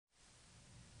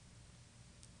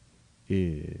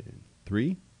In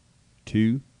 3,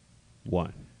 2,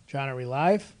 1. John, are we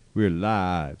live? We're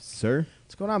live, sir.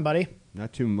 What's going on, buddy?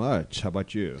 Not too much. How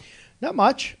about you? Not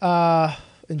much.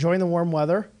 Enjoying the warm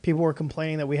weather. People were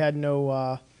complaining that we had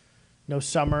no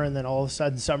summer, and then all of a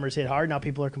sudden summer's hit hard. Now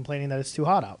people are complaining that it's too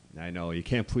hot out. I know. You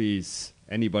can't please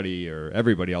anybody or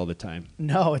everybody all the time.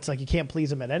 No, it's like you can't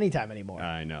please them at any time anymore.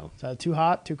 I know. It's too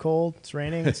hot, too cold, it's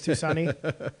raining, it's too sunny.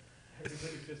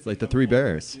 It's like the Three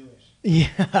Bears.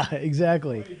 Yeah,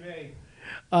 exactly.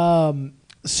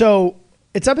 So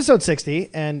it's episode 60,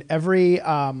 and every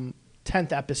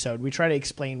 10th episode, we try to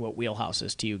explain what Wheelhouse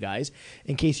is to you guys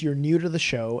in case you're new to the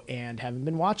show and haven't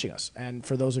been watching us. And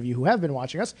for those of you who have been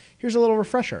watching us, here's a little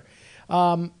refresher.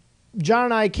 John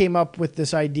and I came up with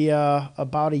this idea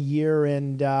about a year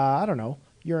and,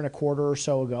 year and a quarter or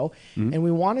so ago, and we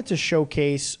wanted to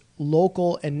showcase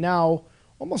local and now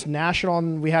almost national.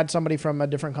 And we had somebody from a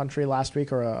different country last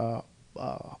week, or a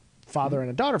father and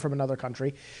a daughter from another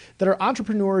country, that are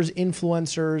entrepreneurs,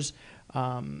 influencers,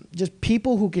 just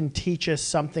people who can teach us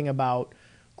something about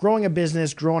growing a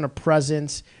business, growing a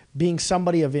presence, being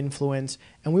somebody of influence.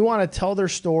 And we want to tell their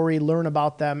story, learn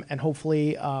about them, and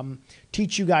hopefully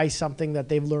teach you guys something that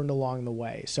they've learned along the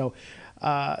way. So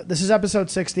this is episode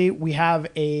 60. We have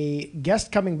a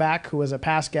guest coming back who is a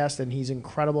past guest, and he's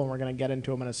incredible, and we're going to get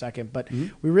into him in a second. But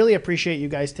we really appreciate you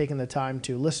guys taking the time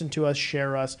to listen to us,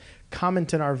 share us,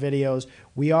 comment in our videos.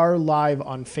 We are live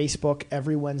on Facebook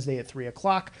every Wednesday at 3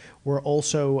 o'clock. We're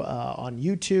also on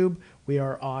YouTube. We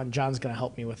are on, John's going to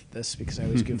help me with this because I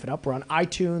always goof it up. We're on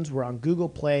iTunes. We're on Google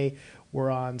Play. We're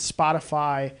on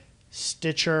Spotify,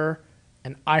 Stitcher,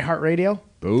 and iHeartRadio.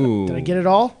 Boom. Did I get it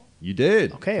all? You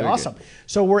did. Okay, Very awesome. good.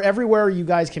 So we're everywhere you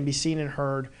guys can be seen and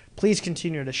heard. Please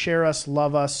continue to share us,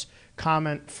 love us,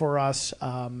 comment for us,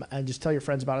 and just tell your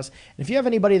friends about us. And if you have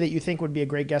anybody that you think would be a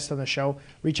great guest on the show,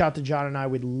 reach out to John and I.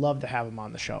 We'd love to have him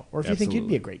on the show. Or if you think you'd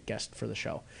be a great guest for the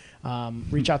show,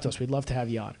 reach out to us. We'd love to have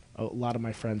you on. A lot of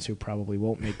my friends who probably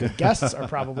won't make good guests are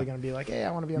probably going to be like, hey,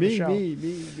 I want to be on the show.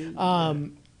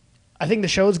 Me. I think the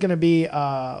show is going to be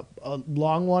a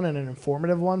long one and an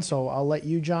informative one, so I'll let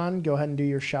you, John, go ahead and do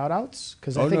your shout-outs.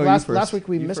 Because I think last week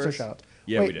we missed our shout-outs.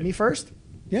 Yeah, Wait, we did. Me first?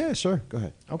 Yeah, sure. Go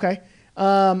ahead. Okay.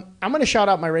 I'm going to shout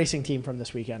out my racing team from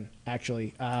this weekend,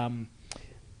 actually. I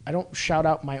don't shout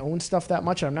out my own stuff that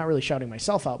much. I'm not really shouting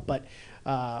myself out, but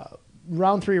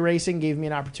Round 3 Racing gave me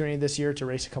an opportunity this year to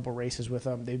race a couple races with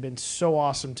them. They've been so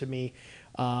awesome to me.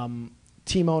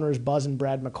 Team owners Buzz and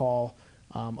Brad McCall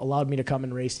allowed me to come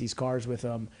and race these cars with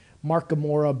them. Mark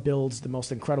Gamora builds the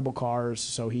most incredible cars,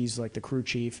 so he's like the crew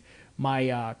chief.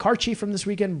 My car chief from this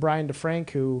weekend, Brian DeFrank,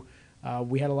 who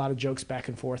we had a lot of jokes back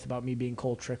and forth about me being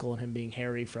Cole Trickle and him being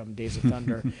Harry from Days of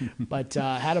Thunder. But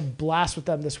had a blast with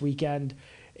them this weekend.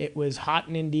 It was hot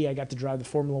in Indy. I got to drive the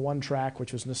Formula One track,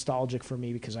 which was nostalgic for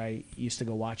me because I used to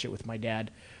go watch it with my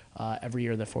dad every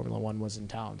year that Formula One was in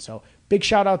town. So big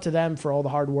shout out to them for all the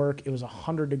hard work. It was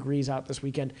 100 degrees out this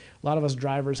weekend. A lot of us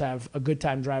drivers have a good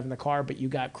time driving the car, but you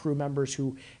got crew members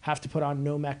who have to put on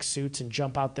Nomex suits and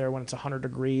jump out there when it's 100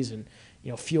 degrees and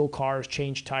fuel cars,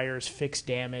 change tires, fix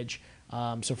damage.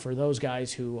 So for those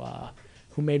guys who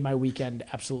made my weekend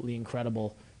absolutely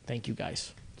incredible, thank you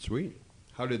guys. Sweet.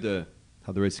 How'd the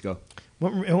race go?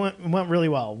 It went really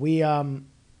well. We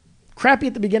crappy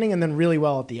at the beginning and then really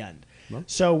well at the end. Well,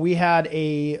 so we had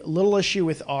a little issue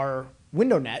with our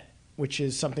window net, which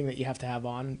is something that you have to have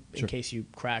on in case you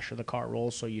crash or the car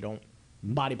rolls, so you don't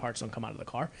body parts don't come out of the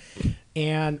car.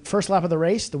 And first lap of the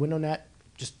race, the window net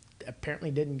just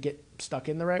apparently didn't get stuck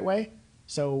in the right way.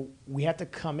 So we had to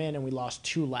come in and we lost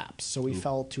 2 laps. So we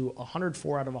fell to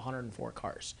 104 out of 104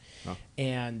 cars. Oh.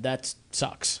 And that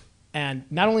sucks. And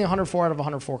not only 104 out of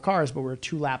 104 cars, but we're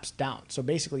 2 laps down. So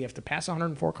basically you have to pass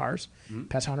 104 cars,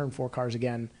 pass 104 cars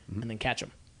again, and then catch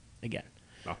them again.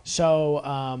 Oh.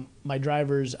 So my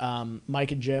drivers,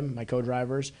 Mike and Jim, my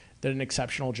co-drivers, did an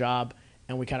exceptional job.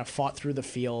 And we kind of fought through the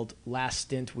field. Last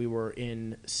stint, we were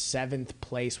in 7th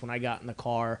place when I got in the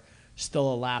car,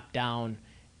 still a lap down.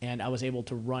 And I was able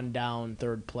to run down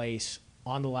 3rd place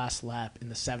on the last lap in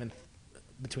the 7th,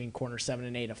 between corner 7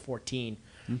 and 8 of 14.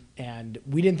 And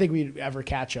we didn't think we'd ever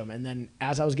catch him. And then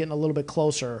as I was getting a little bit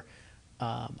closer,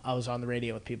 I was on the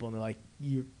radio with people, and they're like,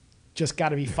 you just got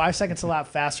to be 5 seconds a lap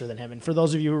faster than him. And for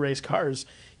those of you who race cars,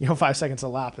 5 seconds a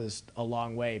lap is a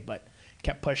long way, but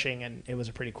kept pushing, and it was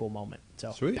a pretty cool moment.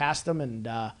 So Sweet. Passed them, and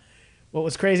what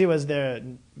was crazy was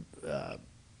they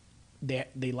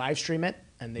live stream it,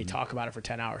 and they talk about it for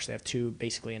 10 hours. They have 2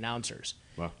 basically announcers.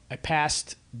 Wow. I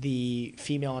passed the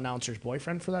female announcer's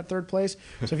boyfriend for that 3rd place.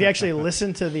 So if you actually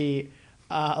listen to the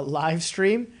live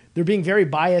stream, they're being very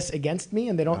biased against me,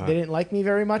 and they didn't like me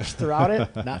very much throughout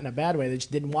it. Not in a bad way. They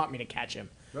just didn't want me to catch him.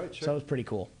 Right, sure. So it was pretty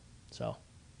cool. So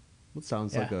Well,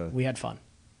 sounds yeah, like a. we had fun.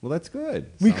 Well, that's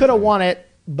good. We Sounds could have like won it,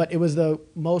 but it was the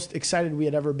most excited we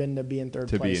had ever been to be in third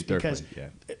to place be in third because place.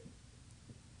 Yeah.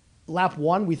 lap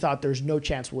 1 we thought there's no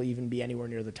chance we'll even be anywhere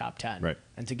near the top 10. Right.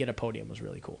 And to get a podium was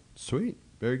really cool. Sweet.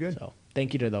 Very good. So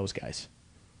thank you to those guys.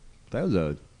 That was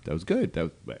good.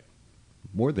 That was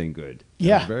more than good. That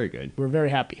Yeah. was very good. We're very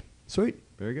happy. Sweet.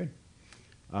 Very good.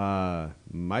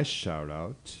 My shout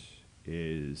out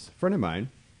is a friend of mine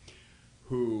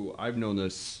who I've known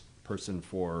this person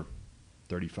for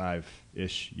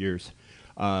 35-ish years.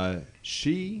 I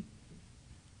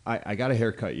got a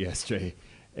haircut yesterday.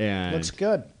 And Looks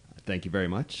good. thank you very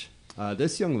much.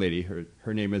 This young lady,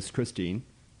 her name is Christine.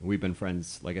 We've been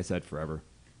friends, like I said, forever.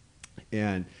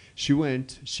 And she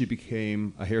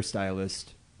became a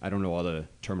hairstylist. I don't know all the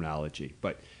terminology,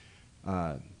 but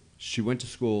she went to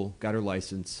school, got her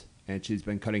license, and she's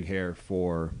been cutting hair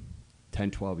for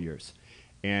 10, 12 years.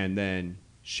 And then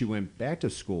she went back to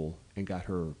school and got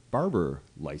her barber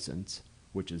license,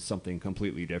 which is something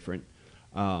completely different.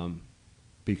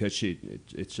 Because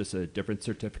it's just a different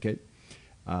certificate.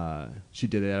 She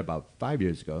did that about 5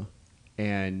 years ago,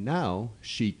 and now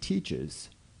she teaches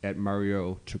at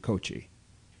Mario Tricocci.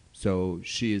 So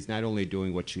she is not only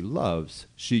doing what she loves,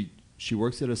 she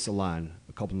works at a salon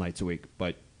a couple nights a week,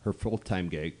 but her full-time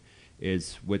gig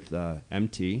is with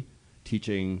MT,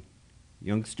 teaching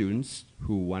young students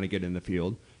who want to get in the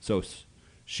field. So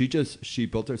she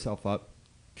built herself up,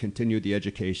 continued the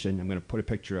education. I'm going to put a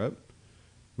picture up.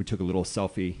 We took a little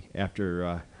selfie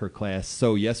after her class.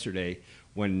 So yesterday,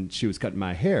 when she was cutting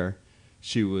my hair,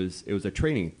 it was a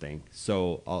training thing.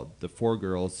 So the 4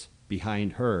 girls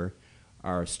behind her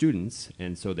are students,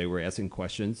 and so they were asking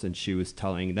questions, and she was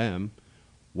telling them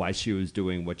why she was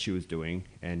doing what she was doing,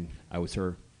 and I was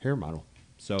her hair model.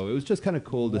 So it was just kind of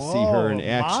cool to see her in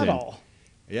action. Model.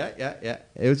 Yeah.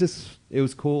 It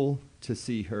was cool to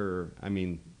see her. I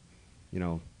mean,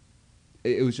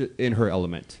 it was just in her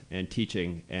element and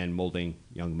teaching and molding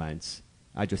young minds.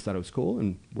 I just thought it was cool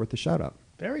and worth a shout out.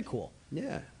 Very cool.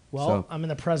 Yeah. Well, So, I'm in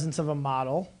the presence of a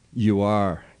model you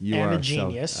are and a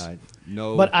genius. So,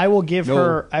 no, but I will give no.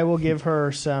 her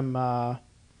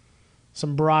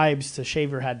some bribes to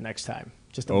shave her head next time.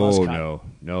 Just a buzz cut.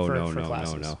 No, for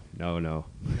classes. no.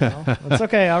 It's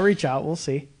okay. I'll reach out. We'll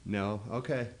see. No,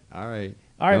 okay, all right.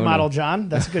 All right, No, Model no. John.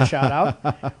 That's a good shout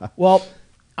out. Well,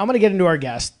 I'm going to get into our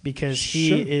guest because he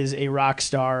Sure. is a rock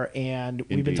star, and we've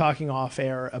been Indeed. talking off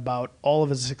air about all of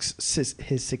his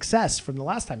success from the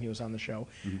last time he was on the show,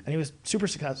 and he was super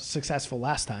successful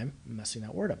last time. I'm messing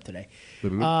that word up today.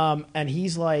 And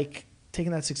he's like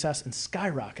taken that success and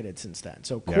skyrocketed since then.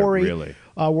 So Yeah, Corey really.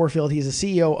 Warfield, he's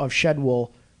the CEO of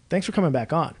Shedwool. Thanks for coming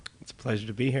back on. It's a pleasure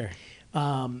to be here.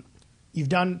 You've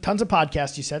done tons of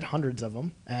podcasts, you said, hundreds of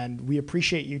them, and we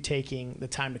appreciate you taking the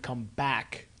time to come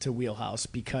back to Wheelhouse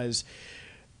because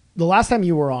the last time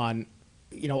you were on,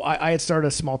 I had started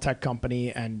a small tech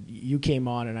company, and you came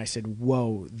on, and I said,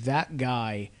 whoa, that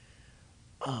guy,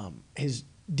 his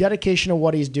dedication to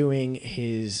what he's doing,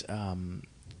 his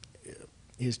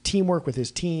teamwork with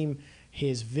his team,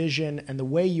 his vision, and the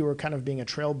way you were kind of being a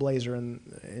trailblazer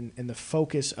in the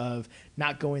focus of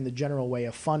not going the general way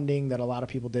of funding that a lot of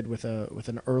people did with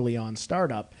an early on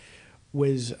startup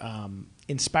was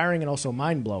inspiring and also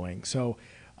mind blowing. So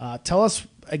tell us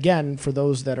again, for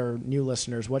those that are new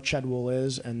listeners, what Shedwool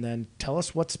is, and then tell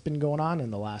us what's been going on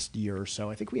in the last year or so.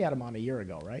 I think we had him on a year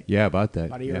ago, right? Yeah, about that.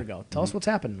 About a year ago. Tell us what's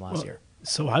happened in the last year.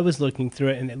 So I was looking through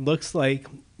it, and it looks like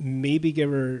maybe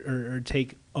give or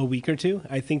take a week or two.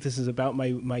 I think this is about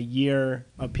my year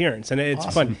appearance, and it's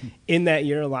Awesome. fun. In that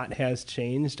year, a lot has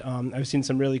changed. I've seen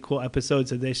some really cool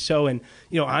episodes of this show, and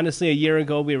honestly, a year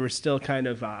ago we were still kind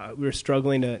of we were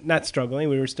struggling to not struggling.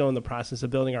 We were still in the process of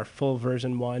building our full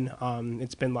version 1.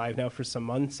 It's been live now for some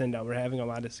months, and we're having a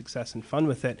lot of success and fun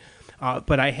with it.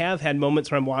 But I have had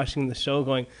moments where I'm watching the show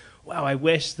going, wow, I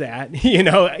wish that,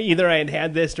 either I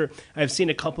had this or I've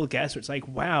seen a couple of guests where it's like,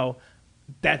 wow,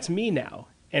 that's me now.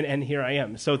 And here I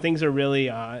am. So things are really,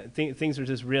 things are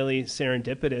just really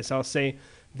serendipitous. I'll say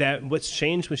that what's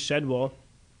changed with Shedwool,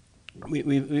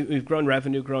 we've grown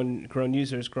revenue, grown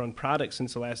users, grown products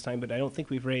since the last time, but I don't think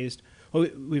we've raised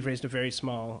a very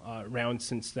small round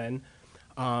since then.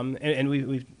 And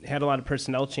we've had a lot of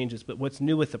personnel changes, but what's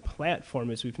new with the platform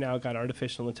is we've now got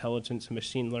artificial intelligence and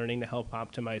machine learning to help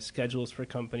optimize schedules for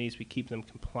companies. We keep them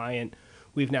compliant.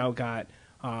 We've now got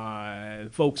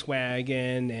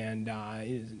Volkswagen and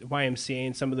YMCA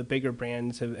and some of the bigger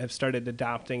brands have started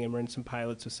adopting, and we're in some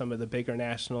pilots with some of the bigger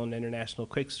national and international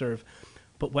quick serve.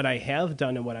 But what I have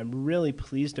done and what I'm really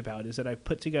pleased about is that I've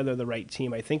put together the right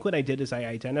team. I think what I did is I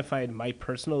identified my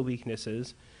personal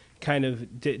weaknesses, kind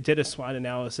of did a SWOT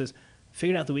analysis,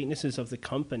 figured out the weaknesses of the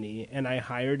company, and I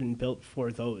hired and built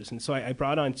for those. And so I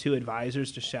brought on 2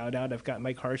 advisors to shout out. I've got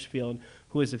Mike Harshfield,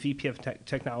 who is a VP of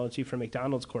technology for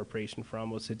McDonald's Corporation for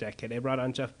almost a decade. I brought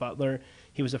on Jeff Butler.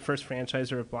 He was the first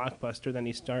franchisor of Blockbuster. Then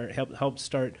he helped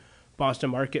start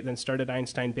Boston Market, then started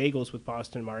Einstein Bagels with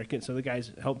Boston Market. So the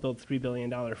guys helped build $3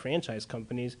 billion franchise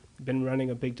companies, been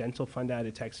running a big dental fund out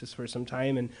of Texas for some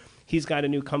time. And he's got a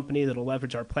new company that'll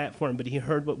leverage our platform, but he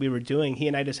heard what we were doing. He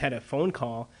and I just had a phone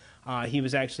call. He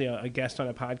was actually a guest on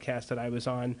a podcast that I was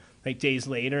on like days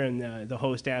later, and the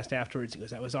host asked afterwards, he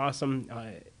goes, "That was awesome.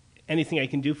 Anything I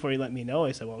can do for you, let me know."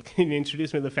 I said, "Well, can you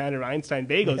introduce me to the founder of Einstein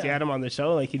Bagels?" Yeah. He had him on the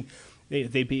show. Like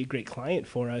they'd be a great client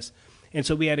for us. And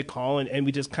so we had a call, and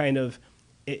we just kind of,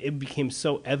 it became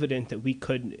so evident that we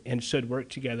could and should work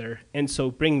together. And so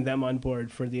bringing them on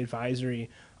board for the advisory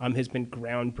has been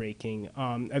groundbreaking.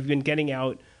 I've been getting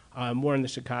out more in the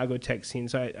Chicago tech scene.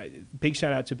 So big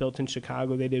shout out to Built in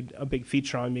Chicago. They did a big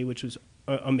feature on me, which was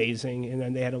amazing. And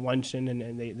then they had a luncheon,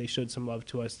 and they showed some love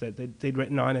to us that they'd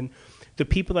written on. And the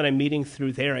people that I'm meeting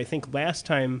through there, I think last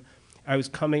time I was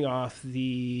coming off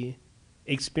the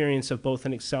experience of both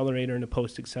an accelerator and a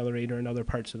post-accelerator in other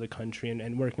parts of the country,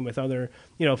 and working with other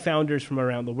founders from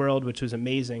around the world, which was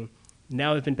amazing.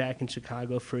 Now I've been back in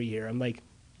Chicago for a year. I'm like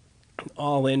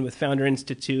all in with Founder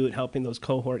Institute, helping those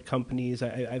cohort companies.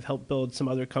 I've helped build some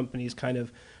other companies kind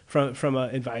of from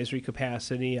an advisory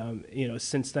capacity,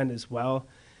 since then as well.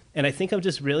 And I think I've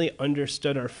just really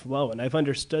understood our flow, and I've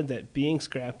understood that being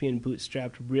scrappy and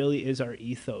bootstrapped really is our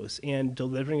ethos, and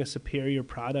delivering a superior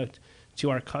product to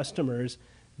our customers,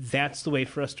 that's the way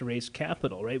for us to raise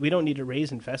capital, right? We don't need to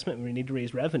raise investment, we need to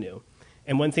raise revenue.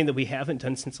 And one thing that we haven't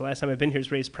done since the last time I've been here is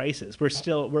raise prices.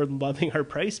 We're loving our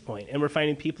price point, and we're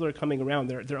finding people are coming around.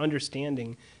 They're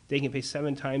understanding they can pay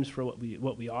 7 times for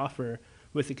what we offer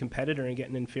with a competitor and get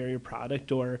an inferior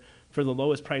product, or for the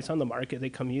lowest price on the market, they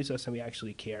come use us and we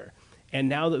actually care. And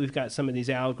now that we've got some of these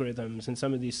algorithms and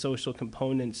some of these social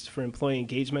components for employee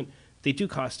engagement, they do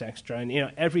cost extra, and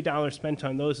every dollar spent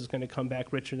on those is going to come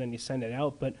back richer than you send it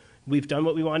out. But we've done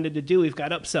what we wanted to do. We've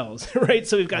got upsells, right?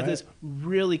 So we've got this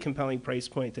really compelling price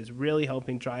point that's really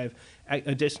helping drive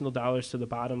additional dollars to the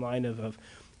bottom line of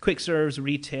quick serves,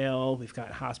 retail. We've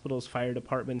got hospitals, fire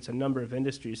departments, a number of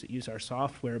industries that use our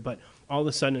software. But all of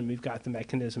a sudden, we've got the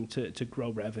mechanism to grow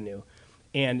revenue.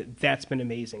 And that's been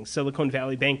amazing. Silicon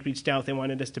Valley Bank reached out. They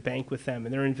wanted us to bank with them,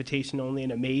 and they're invitation only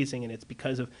and amazing, and it's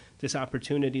because of this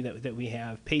opportunity that we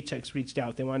have. Paychex reached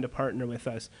out. They wanted to partner with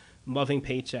us. Loving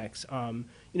Paychex.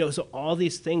 So all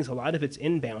these things, a lot of it's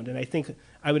inbound, and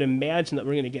I would imagine that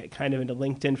we're going to get kind of into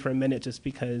LinkedIn for a minute, just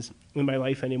because in my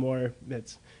life anymore,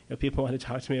 it's people want to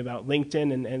talk to me about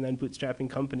LinkedIn and then bootstrapping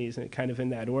companies, and kind of in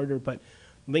that order. But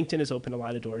LinkedIn has opened a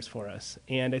lot of doors for us,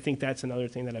 and I think that's another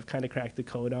thing that I've kind of cracked the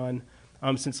code on.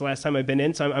 Since the last time I've been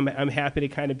in, so I'm happy to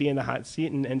kind of be in the hot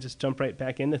seat and just jump right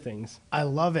back into things. I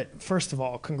love it. First of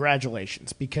all,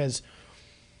 congratulations, because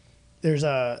there's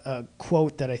a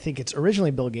quote that I think it's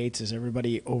originally Bill Gates is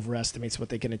everybody overestimates what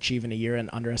they can achieve in a year and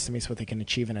underestimates what they can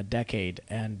achieve in a decade.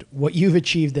 And what you've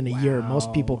achieved in a year,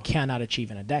 most people cannot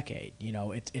achieve in a decade.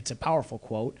 It's a powerful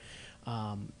quote.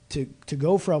 To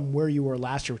go from where you were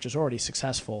last year, which is already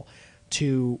successful,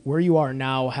 to where you are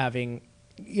now, having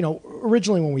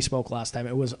originally when we spoke last time,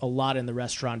 it was a lot in the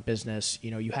restaurant business.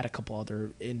 You had a couple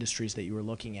other industries that you were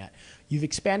looking at. You've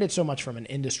expanded so much from an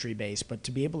industry base, but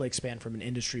to be able to expand from an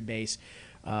industry base,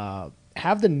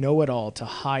 have the know-it-all to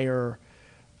hire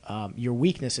your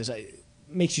weaknesses,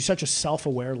 makes you such a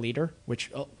self-aware leader,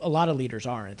 which a lot of leaders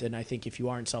aren't. And I think if you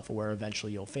aren't self-aware,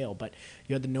 eventually you'll fail. But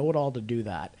you had the know-it-all to do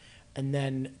that, and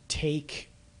then take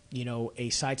a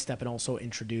sidestep and also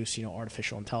introduce,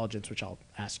 artificial intelligence, which I'll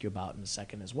ask you about in a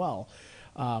second as well.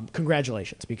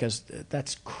 Congratulations, because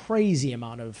that's crazy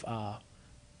amount of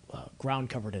ground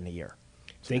covered in a year.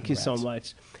 So Thank you so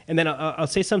much. And then I'll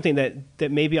say something that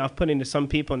may be off-putting to some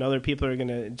people, and other people are going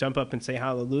to jump up and say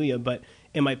hallelujah. But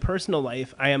in my personal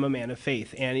life, I am a man of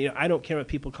faith, and I don't care what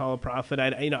people call a prophet.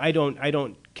 I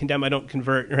don't condemn, I don't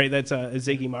convert. Right? That's a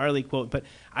Ziggy Marley quote. But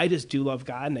I just do love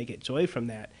God, and I get joy from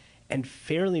that. And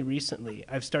fairly recently,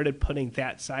 I've started putting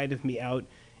that side of me out,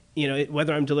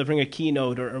 whether I'm delivering a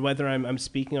keynote or whether I'm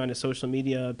speaking on a social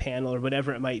media panel or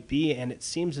whatever it might be. And it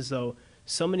seems as though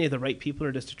so many of the right people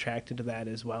are just attracted to that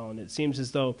as well. And it seems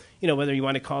as though, whether you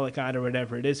want to call it God or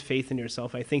whatever, it is faith in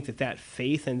yourself. I think that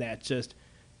faith and that just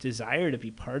desire to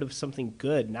be part of something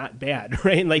good, not bad,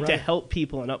 right? To help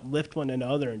people and uplift one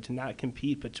another, and to not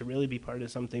compete, but to really be part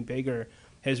of something bigger.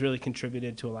 has really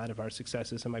contributed to a lot of our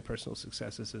successes and my personal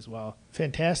successes as well.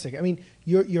 Fantastic. I mean,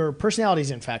 your personality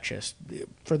is infectious.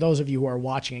 For those of you who are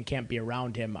watching and can't be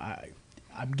around him,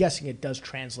 I'm guessing it does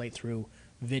translate through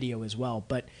video as well.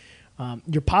 But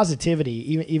your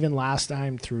positivity, even last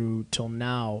time through till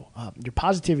now, your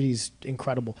positivity is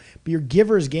incredible. But your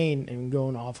giver's gain, and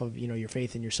going off of your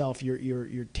faith in yourself,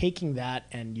 you're taking that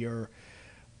and you're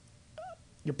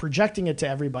projecting it to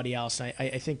everybody else. And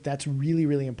I think that's really,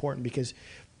 really important, because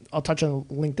I'll touch on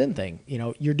the LinkedIn thing.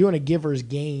 You're doing a giver's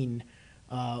gain,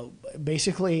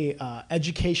 basically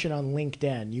education on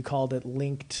LinkedIn. You called it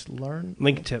Link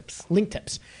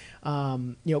Tips.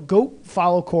 Go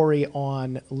follow Corey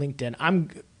on LinkedIn.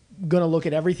 I'm going to look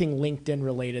at everything LinkedIn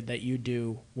related that you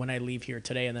do when I leave here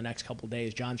today in the next couple of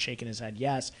days. John's shaking his head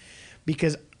yes,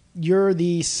 because you're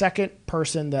the second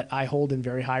person that I hold in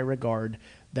very high regard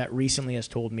that recently has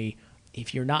told me,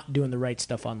 if you're not doing the right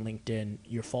stuff on LinkedIn,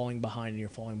 you're falling behind, and you're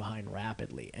falling behind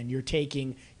rapidly. And you're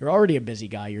already a busy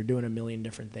guy. You're doing a million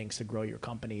different things to grow your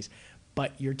companies,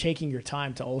 but you're taking your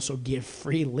time to also give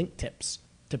free link tips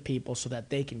to people so that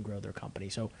they can grow their company.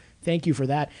 So thank you for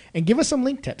that. And give us some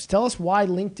link tips. Tell us why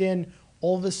LinkedIn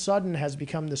all of a sudden has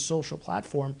become this social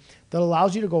platform that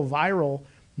allows you to go viral,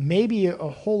 maybe a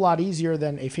whole lot easier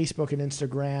than a Facebook and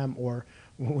Instagram, or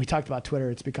when we talked about Twitter,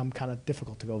 it's become kind of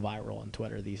difficult to go viral on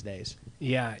Twitter these days.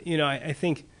 Yeah, I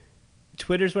think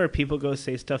Twitter's where people go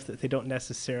say stuff that they don't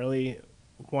necessarily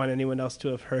want anyone else to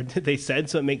have heard that they said,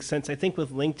 so it makes sense. I think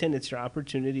with LinkedIn, it's your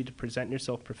opportunity to present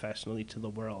yourself professionally to the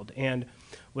world. And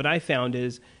what I found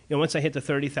is, once I hit the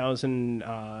 30,000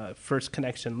 first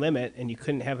connection limit and you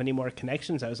couldn't have any more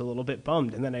connections, I was a little bit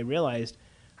bummed. And then I realized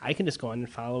I can just go on and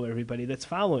follow everybody that's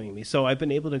following me. So I've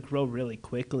been able to grow really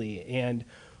quickly. And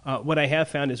what I have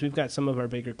found is we've got some of our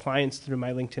bigger clients through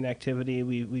my LinkedIn activity.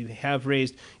 We have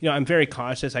raised, I'm very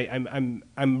cautious. I'm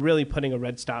really putting a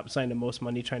red stop sign to most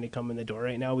money trying to come in the door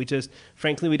right now.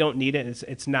 Frankly, we don't need it.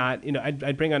 It's not,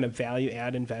 I'd bring on a value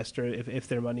add investor if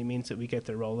their money means that we get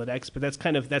their Rolodex, but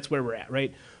that's where we're at,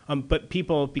 right? But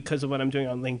people, because of what I'm doing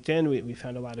on LinkedIn, we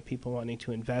found a lot of people wanting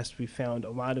to invest. We found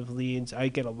a lot of leads. I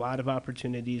get a lot of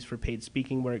opportunities for paid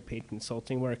speaking work, paid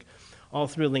consulting work, all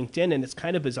through LinkedIn. And it's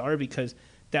kind of bizarre because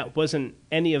that wasn't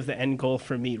any of the end goal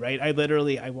for me, right? I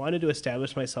wanted to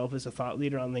establish myself as a thought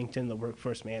leader on LinkedIn, the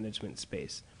workforce management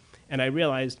space. And I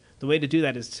realized the way to do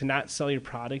that is to not sell your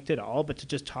product at all, but to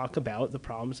just talk about the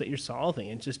problems that you're solving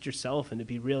and just yourself, and to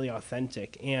be really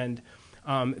authentic. And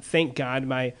thank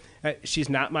God she's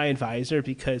not my advisor,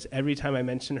 because every time I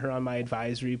mention her on my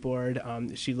advisory board,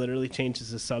 she literally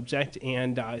changes the subject,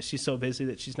 and she's so busy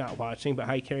that she's not watching. But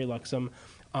hi, Carrie Luxem.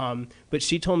 But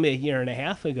she told me a year and a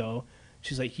half ago,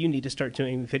 she's like, you need to start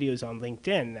doing videos on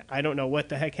LinkedIn. I don't know what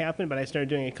the heck happened, but I started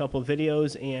doing a couple of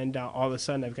videos, and all of a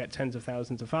sudden I've got tens of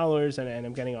thousands of followers, and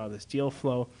I'm getting all this deal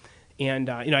flow. And,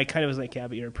 I kind of was like, yeah,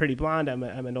 but you're pretty blonde. I'm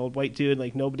an old white dude.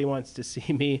 Like, nobody wants to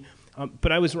see me.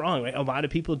 But I was wrong, right? A lot of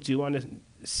people do want to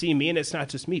see me, and it's not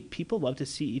just me. People love to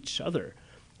see each other.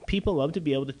 People love to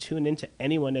be able to tune into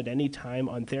anyone at any time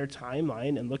on their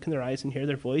timeline and look in their eyes and hear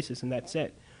their voices, and that's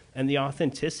it. And the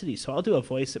authenticity. So I'll do a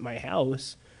voice at my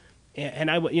house,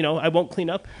 and I won't clean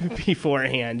up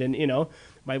beforehand. And,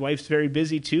 my wife's very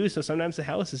busy too, so sometimes the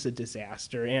house is a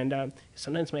disaster. And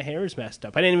sometimes my hair is messed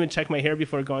up. I didn't even check my hair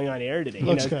before going on air today.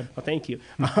 Looks good. Well, thank you.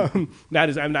 I'm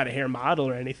not a hair model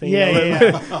or anything.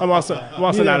 Yeah. I'm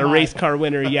also not a race car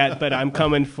winner yet, but I'm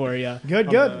coming for you. Good.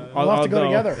 We'll have to go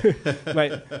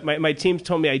together. My team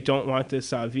told me I don't want this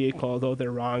vehicle, although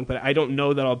they're wrong. But I don't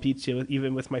know that I'll beat you,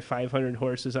 even with my 500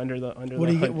 horses under the What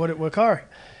do you get? What car?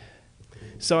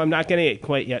 So I'm not getting it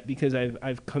quite yet, because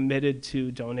I've committed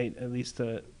to donate at least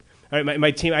all right, my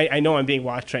team. I know I'm being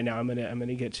watched right now. I'm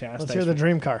gonna get chastised. Let's hear the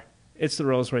dream car. It's the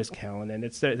Rolls-Royce Cullinan.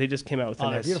 They just came out with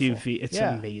an SUV. Beautiful. It's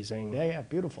amazing. Yeah,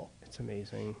 beautiful. It's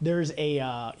amazing. There's a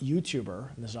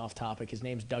YouTuber, and this is off topic. His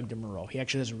name's Doug DeMuro. He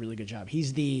actually does a really good job.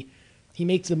 He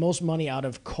makes the most money out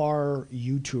of car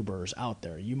YouTubers out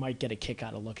there. You might get a kick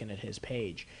out of looking at his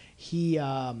page.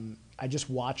 I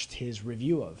just watched his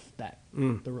review of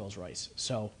the Rolls-Royce.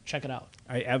 So check it out.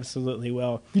 I absolutely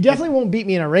will. You definitely won't beat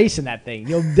me in a race in that thing.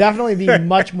 You'll definitely be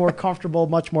much more comfortable,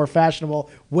 much more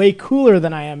fashionable, way cooler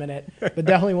than I am in it, but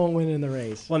definitely won't win in the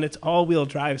race. Well, and it's all-wheel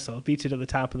drive, so I'll beat you to the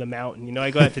top of the mountain.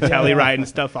 I go out to Telluride and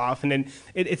stuff off, and then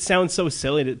it sounds so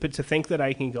silly, but to think that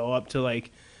I can go up to,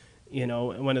 like,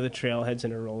 one of the trailheads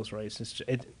in a Rolls Royce.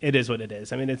 It is what it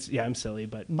is. I mean, I'm silly,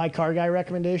 but my car guy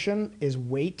recommendation is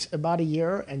wait about a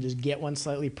year and just get one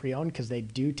slightly pre-owned, because they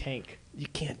do tank You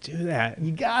can't do that.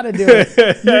 You got to do it.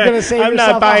 You're going to save I'm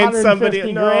yourself not buying somebody.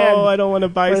 $150,000 No, I don't want to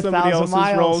buy for somebody 1,000 else's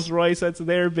miles. Rolls Royce. That's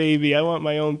their baby. I want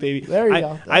my own baby. There you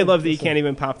go. I love that you Listen. can't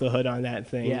even pop the hood on that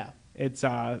thing. Yeah. It's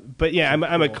but yeah,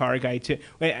 I'm a car guy too.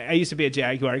 I used to be a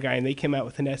Jaguar guy, and they came out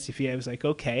with an SUV. I was like,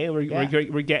 okay,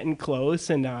 we're getting close,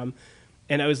 and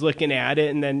I was looking at it,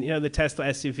 and then the Tesla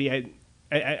SUV,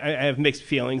 I have mixed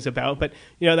feelings about, but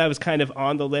that was kind of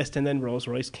on the list, and then Rolls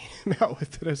Royce came out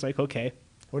with it. I was like, okay,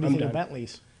 What do you think of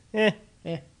Bentleys? Yeah.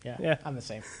 I'm the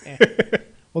same.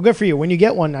 Well, good for you. When you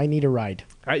get one, I need a ride.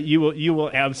 You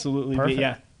will absolutely Perfect. be,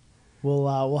 yeah.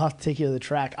 We'll have to take you to the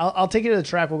track. I'll take you to the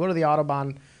track. We'll go to the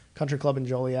Audubon Country Club in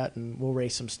Joliet, and we'll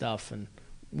race some stuff. And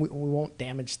we won't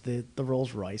damage the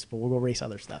Rolls Royce, but we'll go race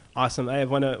other stuff. Awesome. I have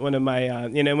one of my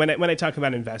when I talk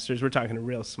about investors, we're talking a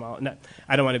real small.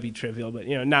 I don't want to be trivial, but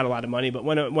not a lot of money. But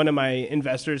one of my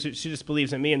investors, she just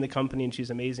believes in me and the company, and she's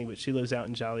amazing. But she lives out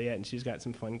in Joliet, and she's got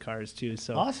some fun cars too.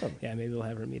 So awesome. Yeah, maybe we'll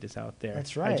have her meet us out there.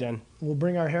 That's right. Hi, Jen. We'll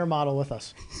bring our hair model with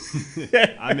us.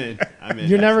 I'm in.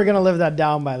 You're never gonna live that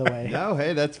down, by the way. No,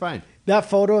 hey, that's fine. That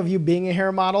photo of you being a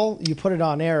hair model, you put it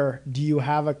on air. Do you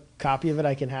have a copy of it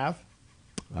I can have?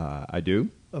 I do.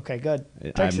 Okay, good.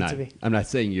 Text it to me. I'm not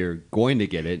saying you're going to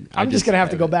get it. I'm just going to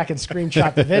have to go back and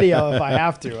screenshot the video if I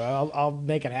have to. I'll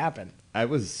make it happen. I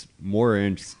was more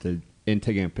interested in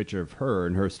taking a picture of her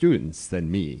and her students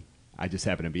than me. I just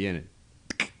happen to be in it.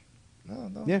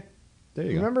 No. Yeah, there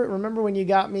you go. Remember when you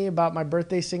got me about my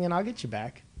birthday singing? I'll get you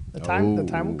back. The time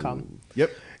will come. Yep.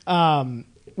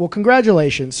 Well,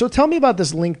 congratulations. So tell me about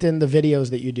this LinkedIn, the videos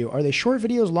that you do. Are they short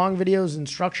videos, long videos,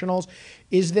 instructionals?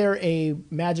 Is there a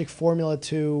magic formula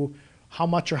to how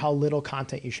much or how little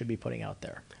content you should be putting out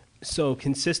there? So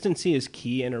consistency is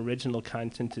key, and original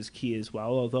content is key as well.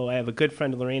 Although I have a good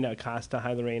friend, Lorena Acosta.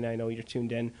 Hi, Lorena. I know you're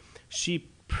tuned in. She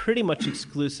pretty much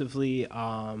exclusively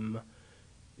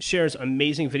shares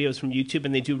amazing videos from YouTube,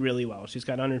 and they do really well. She's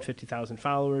got 150,000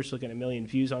 followers. She'll get 1 million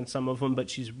views on some of them, but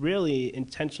she's really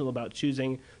intentional about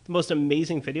choosing the most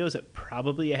amazing videos that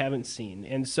probably you haven't seen.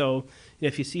 And so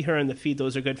if you see her in the feed,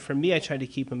 those are good. For me, I try to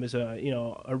keep them as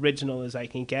original as I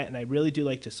can get, and I really do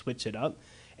like to switch it up.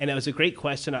 And it was a great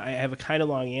question. I have a kind of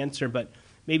long answer, but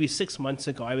maybe 6 months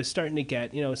ago, I was starting to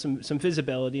get some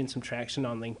visibility and some traction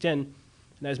on LinkedIn,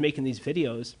 and I was making these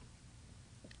videos.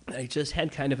 I just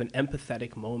had kind of an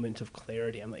empathetic moment of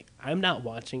clarity. I'm like, I'm not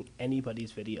watching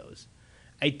anybody's videos.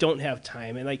 I don't have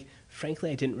time. And frankly,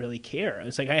 I didn't really care. I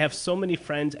was like, I have so many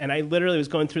friends, and I literally was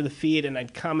going through the feed, and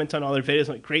I'd comment on all their videos.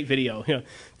 I'm like, great video.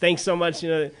 Thanks so much.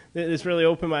 This really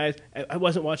opened my eyes. I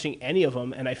wasn't watching any of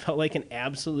them, and I felt like an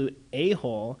absolute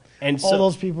a-hole. And all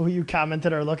those people who you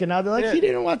commented are looking out. They're like, you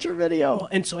didn't watch your video. Well,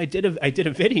 and so I did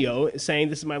a video saying,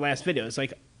 this is my last video. It's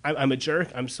like, I'm a jerk.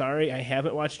 I'm sorry. I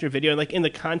haven't watched your video. And in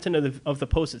the content of the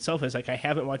post itself, it's like, I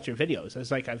haven't watched your videos. It's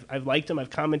like, I've liked them.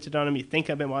 I've commented on them. You think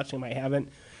I've been watching them. I haven't.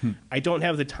 I don't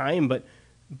have the time,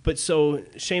 but so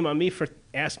shame on me for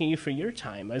asking you for your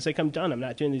time. I was like, I'm done. I'm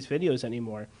not doing these videos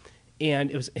anymore.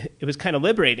 And it was kind of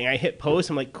liberating. I hit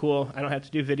post. I'm like, cool. I don't have to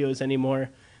do videos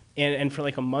anymore. And for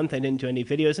a month, I didn't do any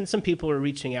videos. And some people were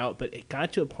reaching out, but it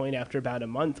got to a point after about a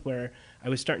month where I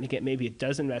was starting to get maybe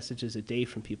 12 messages a day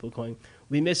from people going,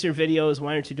 we miss your videos.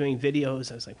 Why aren't you doing videos?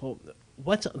 I was like, well,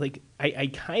 I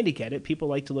kind of get it. People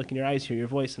like to look in your eyes, hear your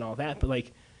voice and all that. But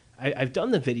I've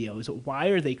done the videos. Why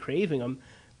are they craving them?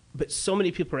 But so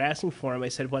many people are asking for them. I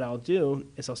said, what I'll do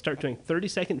is I'll start doing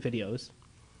 30-second videos.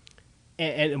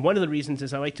 And one of the reasons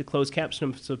is I like to close caption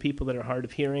them so people that are hard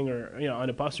of hearing or on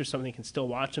a bus or something can still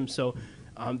watch them. So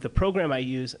the program I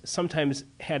use sometimes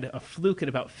had a fluke at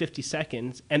about 50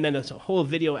 seconds, and then this whole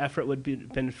video effort would be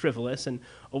been frivolous and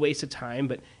a waste of time,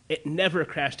 but it never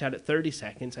crashed out at 30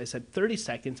 seconds. I said 30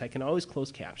 seconds, I can always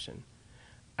close caption.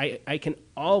 I can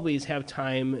always have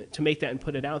time to make that and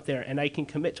put it out there, and I can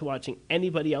commit to watching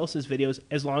anybody else's videos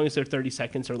as long as they're 30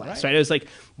 seconds or less. Right? I was like,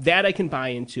 that I can buy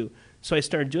into. So I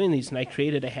started doing these, and I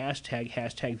created a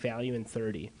hashtag value in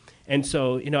 30. And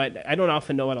so, I don't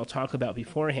often know what I'll talk about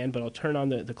beforehand, but I'll turn on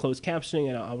the closed captioning,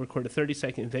 and I'll record a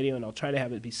 30-second video, and I'll try to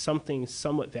have it be something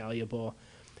somewhat valuable.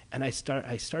 And I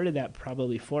started that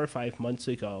probably 4 or 5 months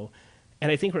ago,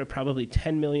 and I think we're at probably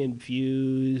 10 million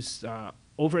views,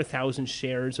 over 1,000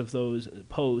 shares of those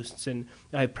posts, and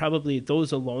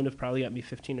those alone have probably got me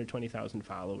 15 or 20,000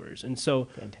 followers. And so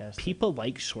people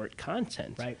like short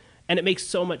content. Right. And it makes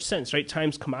so much sense, right?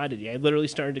 Time's commodity. I literally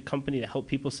started a company to help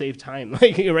people save time,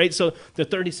 right? So the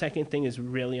 30-second thing is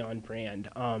really on brand.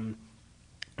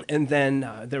 And then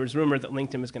there was rumor that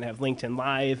LinkedIn was going to have LinkedIn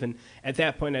Live, and at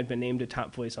that point I'd been named a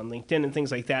top voice on LinkedIn and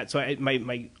things like that. So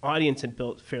my audience had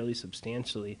built fairly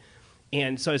substantially.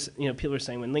 And so, people were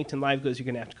saying when LinkedIn Live goes, you're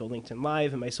going to have to go LinkedIn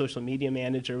Live. And my social media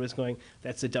manager was going,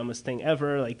 that's the dumbest thing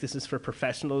ever. Like, this is for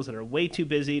professionals that are way too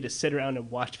busy to sit around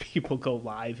and watch people go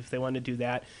live if they want to do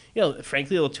that.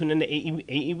 Frankly, they'll tune into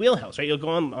AE Wheelhouse, right? You'll go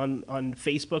on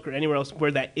Facebook or anywhere else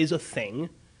where that is a thing.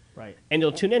 Right. And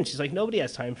you'll tune in. She's like, nobody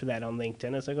has time for that on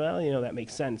LinkedIn. I was like, well, that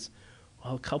makes sense.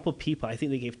 Well, a couple people, I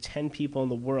think they gave 10 people in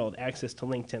the world access to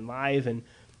LinkedIn Live. And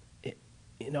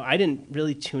I didn't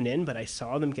really tune in, but I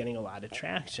saw them getting a lot of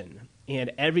traction.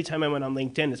 And every time I went on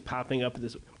LinkedIn, it's popping up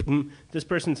this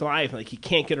person's live. Like, you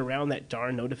can't get around that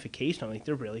darn notification. I'm like,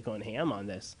 they're really going ham on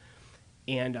this.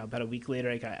 And about a week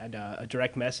later, I got a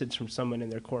direct message from someone in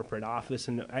their corporate office.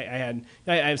 And I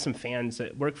have some fans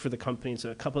that work for the company.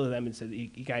 So a couple of them had said,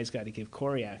 you guys got to give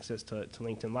Corey access to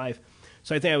LinkedIn Live.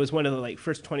 So I think I was one of the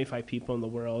first 25 people in the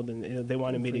world, and they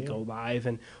wanted me to go live.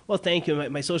 And, well, thank you.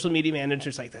 My social media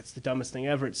manager's like, that's the dumbest thing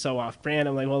ever. It's so off-brand.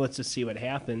 I'm like, well, let's just see what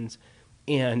happens.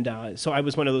 And so I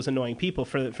was one of those annoying people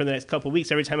for the next couple of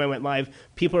weeks. Every time I went live,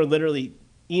 people are literally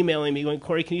emailing me going,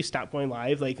 Corey, can you stop going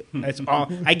live? Like, that's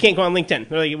all. I can't go on LinkedIn.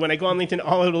 They're like, when I go on LinkedIn,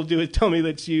 all it'll do is tell me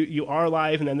that you are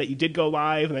live, and then that you did go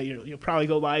live, and that you'll probably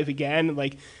go live again.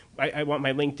 Like, I want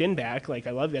my LinkedIn back. Like,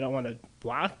 I love you. I don't want to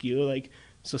block you. Like,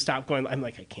 so stop going. I'm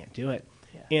like, I can't do it.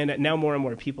 Yeah. And now more and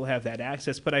more people have that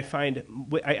access. But I find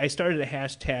I started a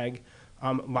hashtag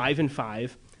Live in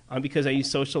 5 because I use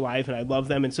Social Live and I love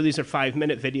them. And so these are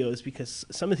 5-minute videos because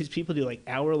some of these people do like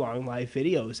hour-long live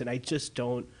videos, and I just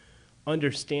don't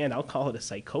understand. I'll call it a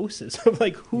psychosis of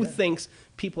like, who thinks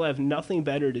people have nothing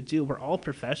better to do? We're all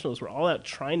professionals. We're all out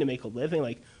trying to make a living.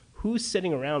 Like, who's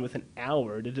sitting around with an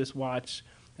hour to just watch?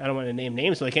 I don't want to name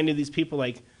names, but like any of these people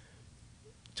like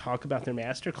talk about their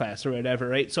masterclass or whatever,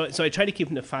 right? So I try to keep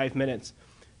them to 5 minutes.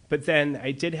 But then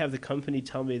I did have the company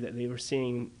tell me that they were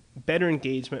seeing better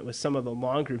engagement with some of the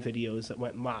longer videos that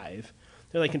went live.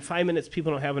 They're like, in 5 minutes,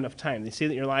 people don't have enough time. They see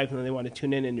that you're live and then they want to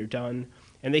tune in and you're done.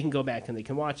 And they can go back and they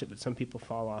can watch it, but some people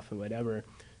fall off and whatever.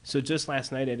 So just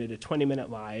last night I did a 20-minute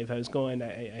live. I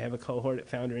have a cohort at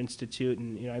Founder Institute,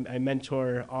 and I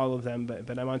mentor all of them,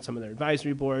 but I'm on some of their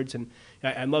advisory boards, and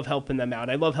I love helping them out.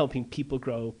 I love helping people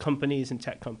grow companies and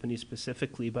tech companies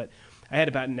specifically. But I had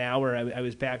about an hour. I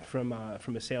was back from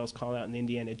a sales call out in the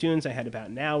Indiana Dunes. I had about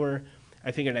an hour.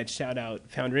 I figured I'd shout out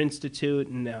Founder Institute,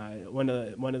 and one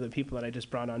of the people that I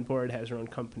just brought on board has her own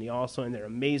company also, and they're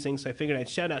amazing. So I figured I'd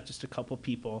shout out just a couple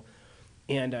people.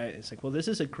 And it's like, well, this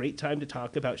is a great time to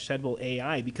talk about Shedwell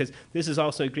AI, because this is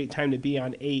also a great time to be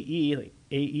on AE. Like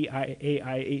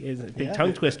AI is a big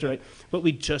tongue twister, right? But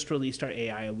we just released our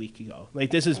AI a week ago.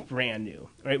 Like, this is brand new,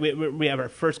 right? We have our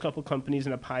first couple companies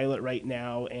in a pilot right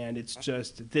now, and it's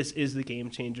just, this is the game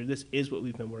changer. This is what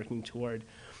we've been working toward.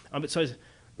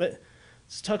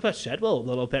 Let's talk about Shedwell a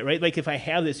little bit, right? Like, if I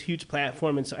have this huge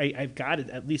platform, and so I've got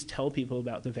to at least tell people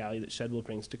about the value that Shedwell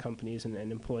brings to companies and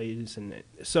employees. And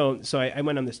so I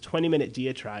went on this 20-minute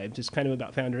diatribe, just kind of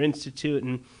about Founder Institute,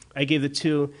 and I gave the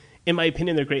two, in my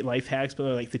opinion, they're great life hacks, but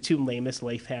they're like the two lamest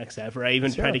life hacks ever. I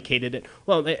even predicated it.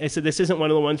 Well, I said, this isn't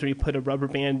one of the ones where you put a rubber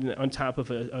band on top of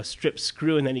a strip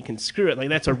screw and then you can screw it. Like,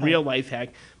 that's a real life hack.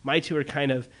 My two are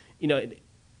kind of,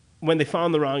 when they fall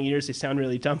in the wrong ears, they sound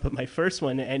really dumb. But my first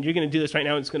one, and you're going to do this right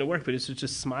now, and it's going to work, but it's to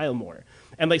just smile more.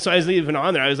 And like, so I was even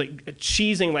on there. I was like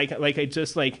cheesing, like I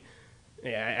just like,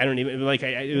 yeah, I don't even, like,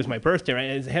 it was my birthday,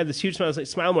 right? I had this huge smile. I was like,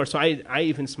 smile more. So I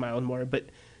even smiled more. But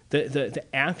the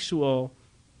actual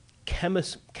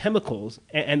chemicals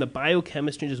and the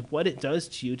biochemistry, just what it does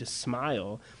to you to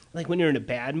smile. Like, when you're in a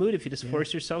bad mood, if you just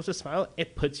force yourself to smile,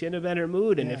 it puts you in a better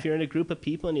mood. And if you're in a group of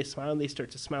people and you smile and they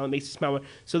start to smile, it makes you smile more.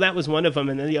 So that was one of them.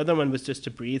 And then the other one was just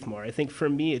to breathe more. I think for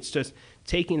me, it's just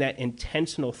taking that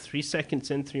intentional 3 seconds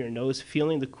in through your nose,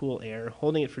 feeling the cool air,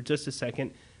 holding it for just a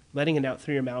second, letting it out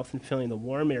through your mouth and feeling the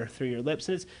warm air through your lips.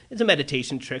 And it's a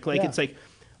meditation trick. Like, it's like,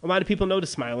 a lot of people know to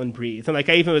smile and breathe. And like,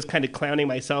 I even was kind of clowning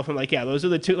myself. I'm like, yeah, those are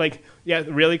the two, like, yeah,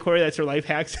 really, Corey, that's your life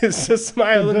hacks, is to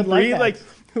smile and breathe. Like,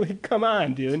 come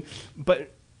on, dude.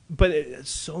 But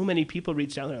so many people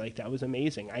reached out and they're like, that was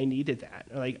amazing. I needed that.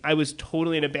 Like, I was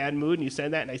totally in a bad mood and you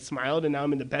said that and I smiled and now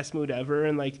I'm in the best mood ever.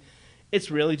 And like,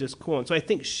 it's really just cool. And so I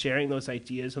think sharing those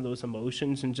ideas and those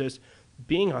emotions and just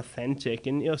being authentic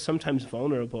and, sometimes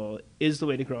vulnerable is the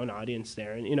way to grow an audience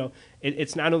there. And,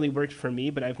 it's not only worked for me,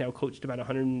 but I've now coached about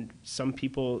 100 and some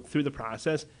people through the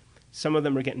process. Some of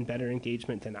them are getting better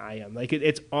engagement than I am. Like,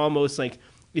 it's almost like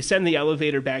you send the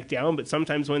elevator back down, but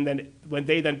sometimes when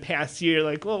they then pass you, you're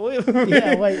like, oh, wait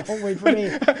for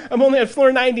me. I'm only at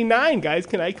floor 99, guys.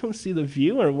 Can I come see the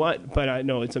view or what? But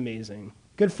no, it's amazing.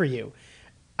 Good for you.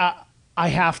 I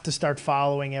have to start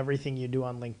following everything you do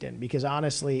on LinkedIn because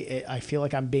honestly, I feel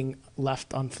like I'm being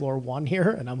left on floor 1 here,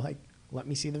 and I'm like, let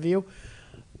me see the view.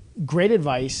 Great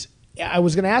advice. I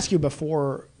was going to ask you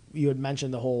before you had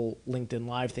mentioned the whole LinkedIn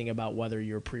Live thing about whether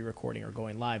you're pre-recording or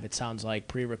going live. It sounds like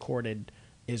pre-recorded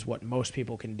is what most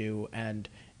people can do, and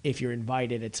if you're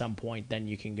invited at some point, then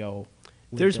you can go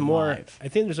There's LinkedIn more. Live. I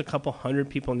think there's a couple hundred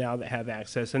people now that have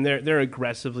access, and they're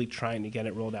aggressively trying to get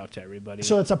it rolled out to everybody.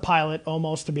 So it's a pilot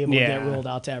almost to be able to Yeah. get rolled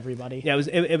out to everybody. Yeah,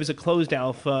 it was a closed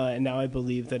alpha, and now I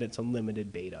believe that it's a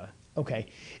limited beta. Okay.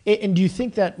 And do you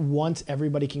think that once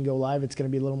everybody can go live, it's going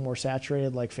to be a little more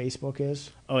saturated like Facebook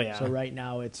is? Oh yeah. So right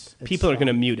now it's People are going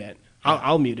to mute it.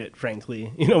 I'll mute it,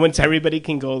 frankly. Once everybody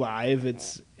can go live,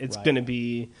 it's Right. going to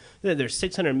be. There's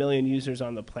 600 million users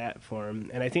on the platform,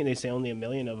 and I think they say only 1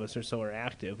 million of us or so are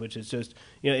active, which is just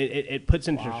it puts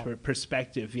into Wow.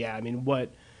 perspective. Yeah, I mean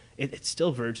it's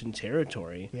still virgin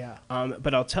territory. Yeah.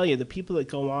 But I'll tell you, the people that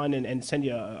go on and send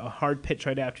you a hard pitch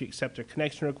right after you accept their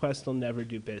connection request, they'll never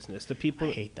do business. The people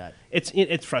I hate that.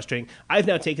 It's frustrating. I've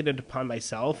now taken it upon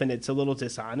myself, and it's a little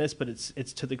dishonest, but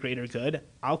it's to the greater good.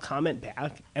 I'll comment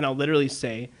back, and I'll literally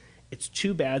say, "It's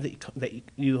too bad that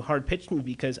you hard pitched me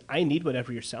because I need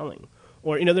whatever you're selling."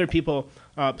 Or there are people,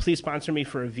 please sponsor me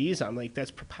for a visa. I'm like,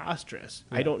 that's preposterous.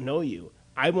 I don't know you.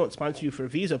 I won't sponsor you for a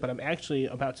visa, but I'm actually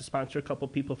about to sponsor a couple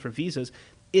people for visas.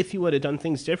 If you would have done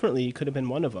things differently, you could have been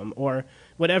one of them, or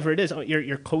whatever it is.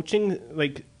 Your coaching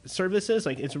services,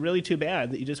 it's really too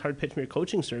bad that you just hard pitch me your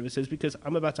coaching services because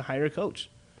I'm about to hire a coach.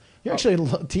 You're actually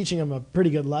teaching them a pretty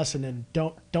good lesson, and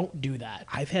don't do that.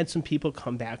 I've had some people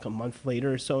come back a month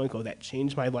later or so and go, that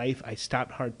changed my life. I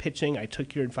stopped hard pitching. I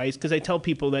took your advice, because I tell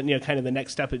people that kind of the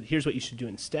next step is here's what you should do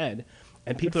instead.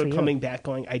 And people Good are for coming you. back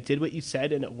going, I did what you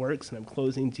said and it works, and I'm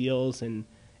closing deals, and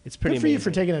it's pretty Good for you amazing.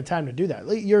 for taking the time to do that.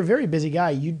 You're a very busy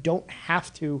guy. You don't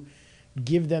have to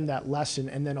give them that lesson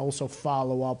and then also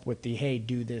follow up with the, hey,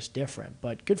 do this different.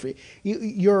 But good for you.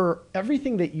 Your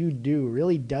everything that you do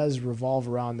really does revolve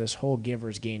around this whole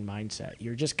giver's gain mindset.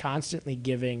 You're just constantly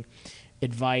giving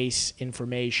advice,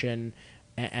 information,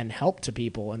 and help to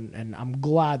people, and I'm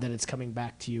glad that it's coming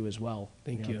back to you as well.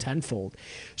 Thank you. Tenfold.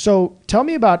 So tell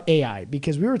me about AI,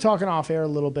 because we were talking off air a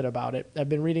little bit about it. I've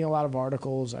been reading a lot of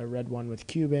articles. I read one with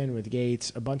Cuban, with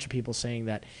Gates, a bunch of people saying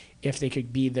that if they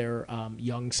could be their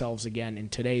young selves again in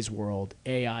today's world,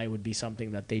 AI would be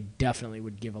something that they definitely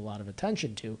would give a lot of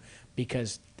attention to,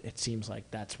 because it seems like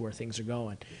that's where things are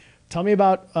going. Tell me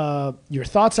about your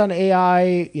thoughts on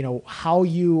AI, how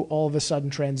you all of a sudden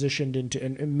transitioned into,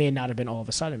 and it may not have been all of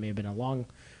a sudden, it may have been a long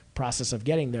process of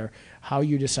getting there, how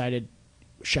you decided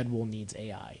Shedwool needs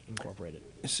AI incorporated.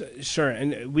 Sure,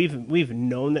 and we've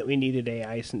known that we needed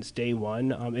AI since day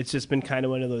one. It's just been kind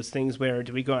of one of those things where,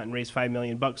 do we go out and raise $5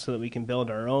 million so that we can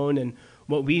build our own? And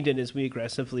what we did is we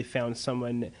aggressively found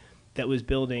someone that was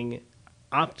building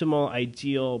optimal,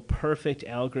 ideal, perfect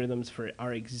algorithms for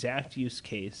our exact use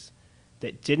case,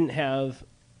 that didn't have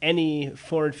any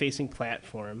forward-facing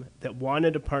platform, that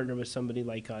wanted to partner with somebody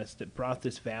like us that brought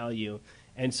this value.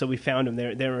 And so we found them.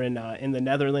 They were in the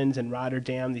Netherlands, in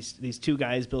Rotterdam. These two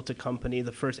guys built a company,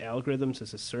 the First Algorithms,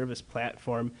 as a service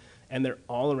platform, and they're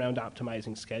all around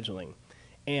optimizing scheduling.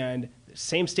 And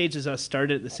same stage as us,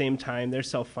 started at the same time. They're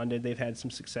self-funded. They've had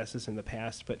some successes in the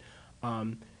past, but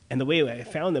and the way I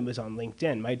found them was on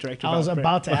LinkedIn. My director. I was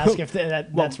about to ask if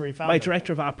that's where you found my it.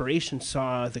 director of operations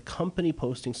saw the company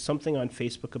posting something on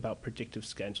Facebook about predictive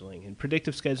scheduling. And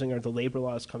predictive scheduling are the labor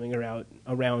laws coming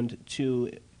around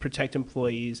to protect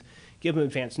employees, give them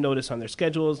advance notice on their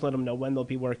schedules, let them know when they'll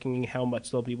be working, how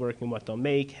much they'll be working, what they'll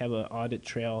make, have an audit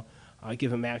trail,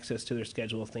 give them access to their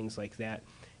schedule, things like that.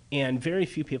 And very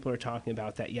few people are talking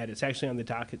about that yet. It's actually on the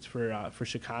dockets for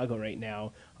Chicago right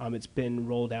now. It's been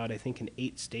rolled out, I think, in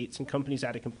 8 states, and companies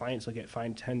out of compliance will get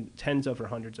fined tens of or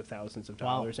hundreds of thousands of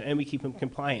dollars, and we keep them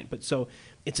compliant. But so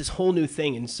it's this whole new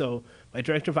thing, and so my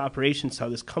director of operations saw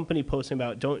this company posting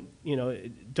about don't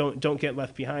get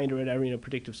left behind or whatever.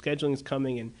 Predictive scheduling is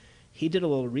coming, and he did a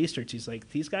little research. He's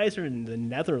like, these guys are in the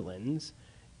Netherlands.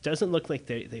 Doesn't look like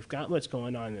they've got what's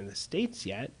going on in the States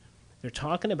yet. They're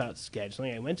talking about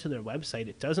scheduling. I went to their website.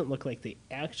 It doesn't look like they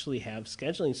actually have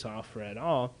scheduling software at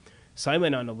all. So I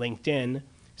went on to LinkedIn,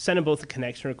 sent them both a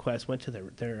connection request, went to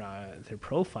their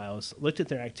profiles, looked at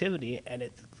their activity, and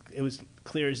it was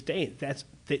clear as day.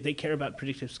 They care about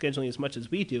predictive scheduling as much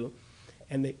as we do,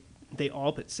 and they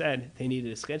all but said they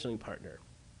needed a scheduling partner.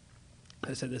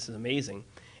 I said, this is amazing.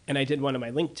 And I did one of my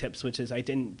link tips, which is I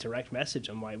didn't direct message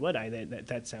them. Why would I?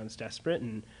 That sounds desperate.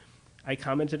 And I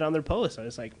commented on their post. I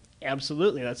was like,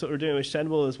 absolutely, that's what we're doing with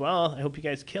Shedwool as well. I hope you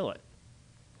guys kill it.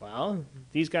 Well,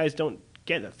 these guys don't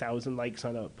get 1,000 likes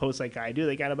on a post like I do.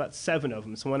 They got about 7 of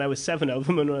them. So when I was 7 of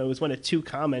them, and when I was one of 2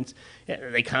 comments,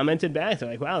 they commented back. They're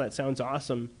like, wow, that sounds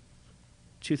awesome.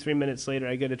 2-3 minutes later,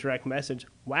 I get a direct message.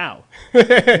 Wow,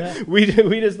 we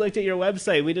just looked at your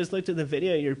website. We just looked at the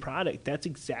video of your product. That's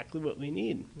exactly what we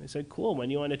need. I said, cool. When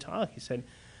do you want to talk? He said,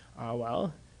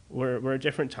 well, we're a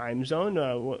different time zone.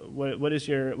 What does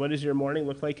your morning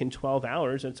look like in 12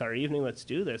 hours? It's our evening. Let's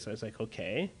do this. I was like,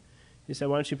 okay. He said,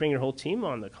 why don't you bring your whole team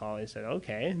on the call? I said,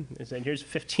 okay. I said, here's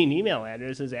 15 email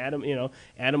addresses. Add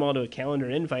them all to a calendar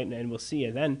invite, and we'll see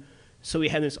you then. So we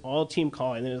had this all-team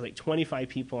call, and there was like 25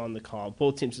 people on the call.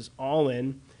 Both teams just all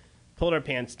in, pulled our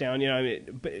pants down,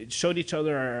 showed each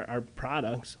other our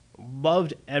products,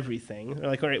 loved everything. They're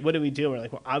like, all right, what do we do? We're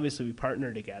like, well, obviously we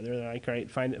partner together. They're like, all right,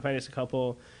 find us a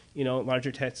couple,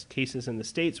 larger test cases in the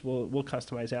States. We'll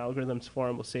customize algorithms for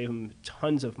them. We'll save them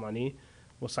tons of money.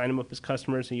 We'll sign them up as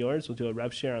customers of yours. We'll do a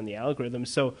rev share on the algorithm.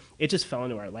 So it just fell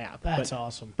into our lap. That's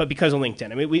awesome. But because of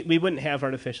LinkedIn. I mean, we wouldn't have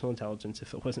artificial intelligence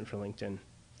if it wasn't for LinkedIn.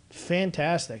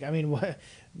 Fantastic. I mean,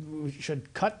 we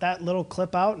should cut that little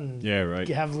clip out and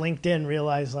have LinkedIn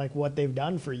realize like what they've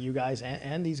done for you guys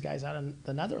and these guys out in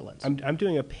the Netherlands. I'm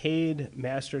doing a paid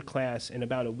master class in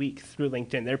about a week through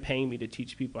LinkedIn. They're paying me to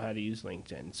teach people how to use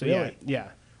LinkedIn. So really? Yeah.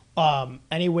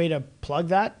 Any way to plug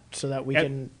that so that we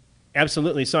can...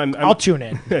 Absolutely. So I'll tune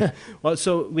in. Well,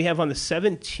 so we have on the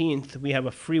 17th, we have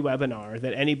a free webinar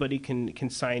that anybody can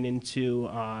sign into.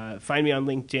 Find me on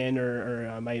LinkedIn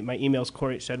or my email's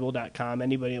corey@shedwool.com.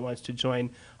 Anybody that wants to join.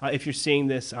 If you're seeing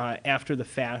this after the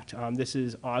fact, this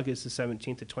is August the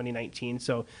 17th of 2019.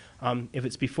 So if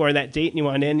it's before that date and you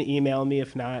want in, email me.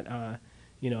 If not,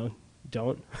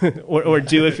 don't. or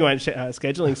do if you want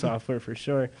scheduling software for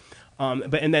sure.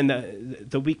 And then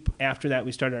the week after that,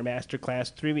 we started our master class,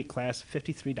 3-week class,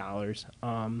 $53.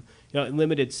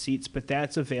 Limited seats, but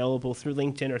that's available through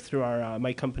LinkedIn or through our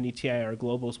my company TIR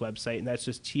Global's website, and that's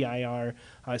just TIR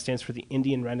stands for the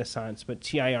Indian Renaissance, but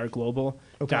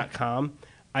TIRglobal.com. Okay.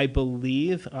 I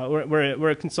believe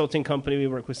we're a consulting company. We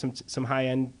work with some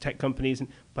high-end tech companies,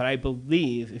 but I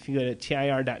believe if you go to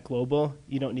TIR.global,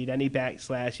 you don't need any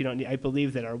 /. I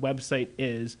believe that our website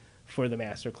is for the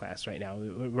master class right now.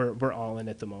 We're all in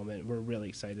at the moment. We're really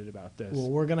excited about this. Well,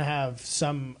 we're going to have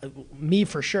me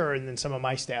for sure, and then some of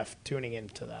my staff tuning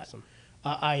into that.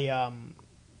 Awesome.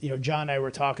 John and I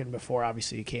were talking before,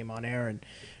 obviously you came on air, and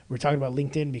we were talking about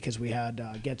LinkedIn because we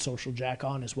had Get Social Jack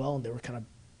on as well, and they were kind of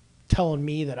telling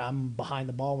me that I'm behind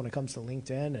the ball when it comes to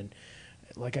LinkedIn. And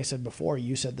like I said before,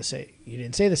 you didn't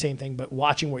say the same thing, but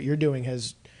watching what you're doing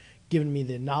has given me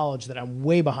the knowledge that I'm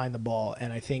way behind the ball.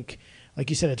 And I think, like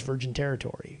you said, it's virgin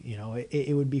territory.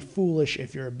 It would be foolish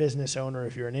if you're a business owner,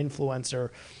 if you're an influencer,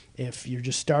 if you're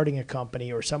just starting a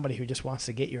company or somebody who just wants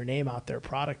to get your name out there,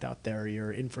 product out there,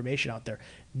 your information out there,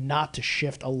 not to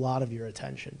shift a lot of your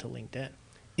attention to LinkedIn.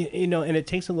 And it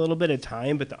takes a little bit of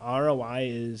time, but the ROI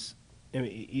is,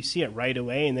 you see it right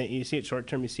away, and then you see it short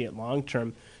term, you see it long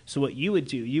term. So what you would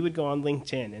do, you would go on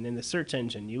LinkedIn, and in the search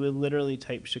engine, you would literally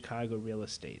type Chicago real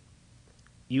estate.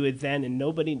 You would then, and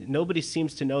nobody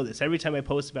seems to know this. Every time I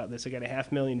post about this, I got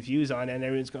 500,000 views on it, and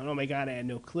everyone's going, oh my God, I had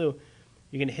no clue.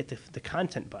 You're going to hit the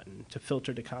content button to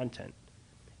filter the content.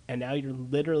 And now you're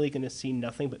literally going to see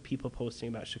nothing but people posting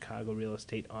about Chicago real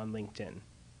estate on LinkedIn.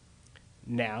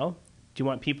 Now, do you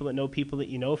want people that know people that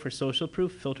you know for social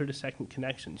proof? Filter to second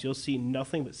connections. You'll see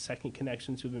nothing but second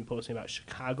connections who've been posting about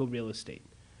Chicago real estate.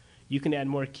 You can add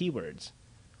more keywords.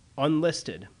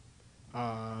 Unlisted.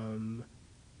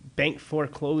 Bank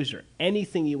foreclosure,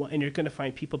 anything you want, and you're going to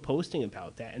find people posting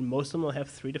about that, and most of them will have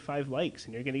 3 to 5 likes,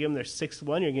 and you're going to give them their 6th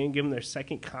one, you're going to give them their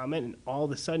 2nd comment, and all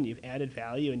of a sudden you've added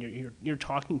value, and you're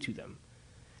talking to them.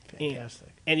 Fantastic.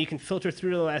 And you can filter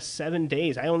through the last 7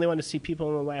 days. I only want to see people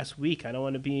in the last week. I don't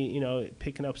want to be,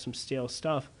 picking up some stale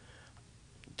stuff.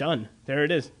 Done. There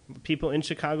it is. People in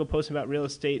Chicago posting about real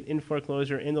estate in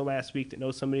foreclosure in the last week that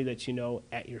know somebody that you know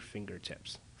at your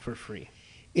fingertips for free.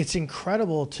 It's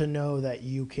incredible to know that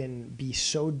you can be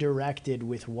so directed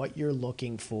with what you're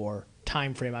looking for.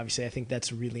 Time frame, obviously, I think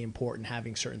that's really important,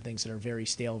 having certain things that are very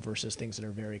stale versus things that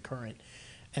are very current.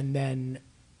 And then,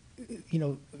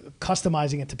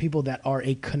 customizing it to people that are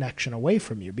a connection away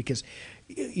from you. Because,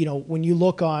 when you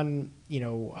look on,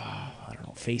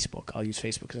 Facebook, I'll use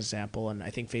Facebook as an example, and I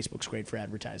think Facebook's great for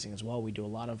advertising as well. We do a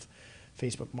lot of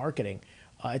Facebook marketing.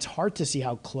 It's hard to see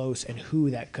how close and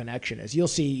who that connection is. You'll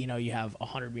see, you have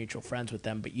 100 mutual friends with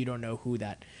them, but you don't know who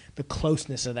the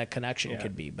closeness of that connection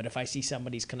could be. But if I see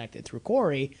somebody's connected through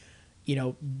Corey,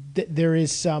 there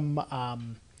is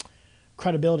some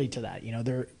credibility to that.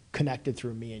 They're connected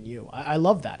through me and you. I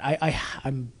love that.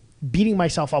 I'm beating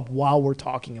myself up while we're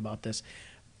talking about this,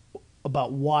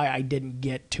 about why I didn't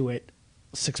get to it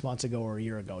 6 months ago or a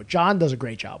year ago. John does a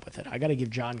great job with it. I got to give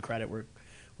John credit.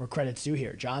 We're where credit's due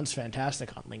here. John's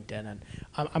fantastic on LinkedIn, and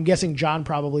I'm guessing John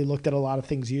probably looked at a lot of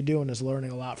things you do and is learning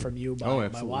a lot from you by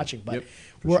watching. But Yep,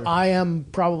 where sure. I am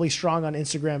probably strong on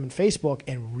Instagram and Facebook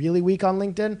and really weak on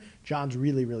LinkedIn, John's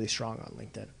really, really strong on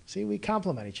LinkedIn. See, we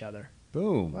complement each other.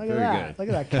 Boom. Look at Very that. good.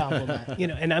 Look at that compliment. You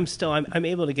know, and I'm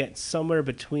able to get somewhere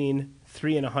between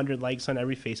 3 and 100 likes on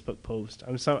every Facebook post.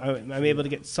 I'm able to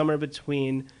get somewhere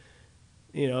between,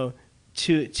 you know,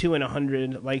 two and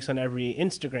 100 likes on every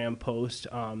Instagram post.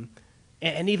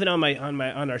 And even on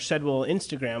our Shedwell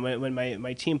Instagram, when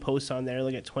my team posts on there,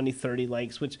 they'll get 20, 30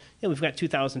 likes, which, you know, we've got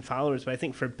 2,000 followers, but I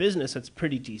think for business that's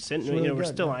pretty decent. It's really we're good,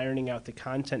 still yeah. ironing out the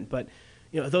content, but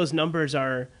you know, those numbers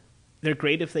they're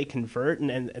great if they convert,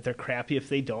 and they're crappy if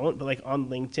they don't. But like on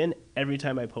LinkedIn, every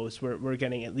time I post, we're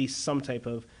getting at least some type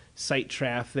of site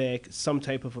traffic, some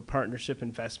type of a partnership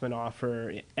investment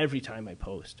offer every time I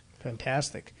post.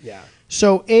 Fantastic. Yeah.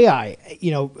 So AI,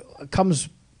 you know, comes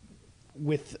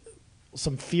with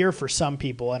some fear for some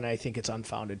people, and I think it's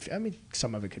unfounded. I mean,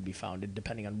 some of it could be founded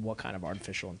depending on what kind of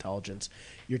artificial intelligence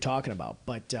you're talking about.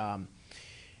 But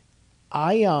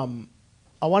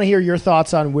I want to hear your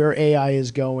thoughts on where AI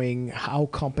is going, how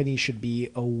companies should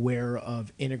be aware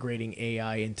of integrating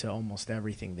AI into almost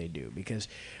everything they do, because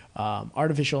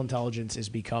artificial intelligence is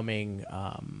becoming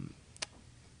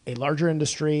a larger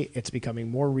industry. It's becoming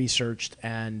more researched,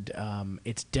 and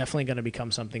it's definitely going to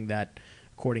become something that,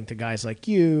 according to guys like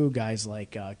you, guys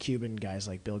like Cuban, guys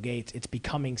like Bill Gates, it's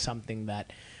becoming something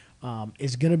that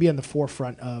is going to be on the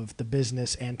forefront of the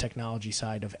business and technology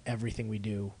side of everything we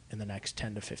do in the next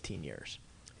 10 to 15 years.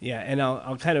 Yeah, and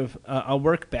I'll kind of I'll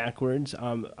work backwards.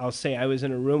 I'll say I was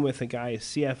in a room with a guy,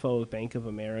 CFO of Bank of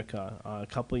America, a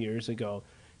couple years ago,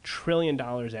 $1 trillion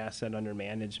asset under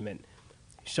management.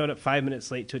 He showed up 5 minutes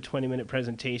late to a 20-minute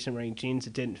presentation wearing jeans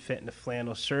that didn't fit and a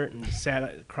flannel shirt, and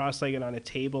sat cross-legged on a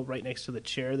table right next to the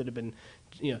chair that had been,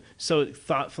 you know, so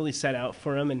thoughtfully set out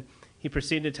for him. And he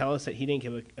proceeded to tell us that he didn't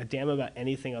give a damn about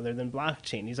anything other than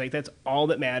blockchain. He's like, that's all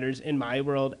that matters in my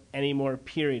world anymore,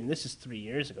 period. And this is 3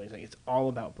 years ago. He's like, it's all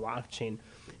about blockchain.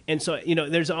 And so, you know,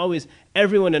 there's always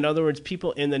everyone, in other words,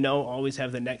 people in the know always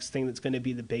have the next thing that's going to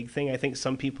be the big thing. I think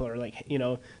some people are like, you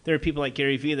know, there are people like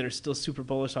Gary Vee that are still super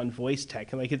bullish on voice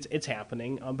tech, and like it's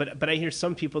happening. But I hear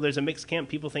some people, there's a mixed camp.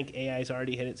 People think AI's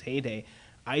already hit its heyday.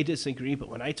 I disagree, but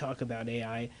when I talk about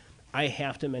AI, I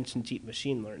have to mention deep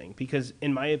machine learning, because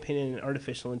in my opinion,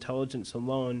 artificial intelligence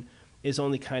alone is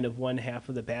only kind of one half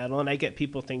of the battle. And I get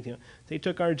people thinking, you know, they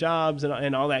took our jobs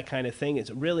and all that kind of thing. It's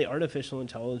really, artificial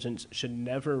intelligence should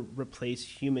never replace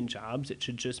human jobs. It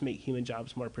should just make human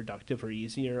jobs more productive or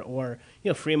easier, or, you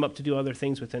know, free them up to do other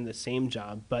things within the same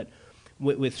job. But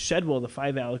with Shedwell, the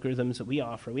 5 algorithms that we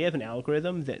offer, we have an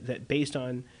algorithm that based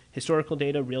on historical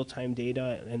data, real-time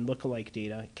data, and lookalike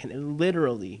data, can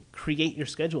literally create your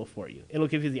schedule for you. It'll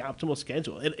give you the optimal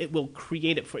schedule. It will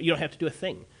create it for you. You don't have to do a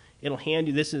thing. It'll hand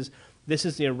you, this is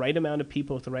the right amount of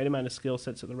people with the right amount of skill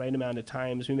sets at the right amount of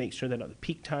times. We make sure that at the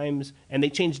peak times, and they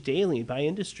change daily by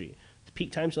industry. The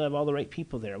peak times, you'll have all the right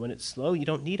people there. When it's slow, you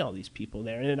don't need all these people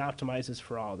there, and it optimizes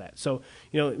for all that. So,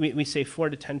 you know, we say 4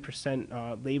 to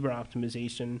 10% labor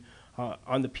optimization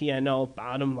on the P&L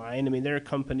bottom line. I mean, there are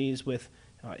companies with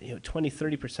 20,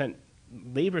 30%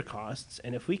 labor costs,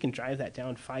 and if we can drive that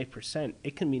down 5%,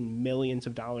 it can mean millions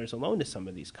of dollars alone to some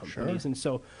of these companies. Sure. And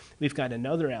so we've got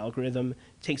another algorithm,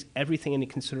 takes everything into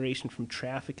consideration from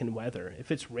traffic and weather.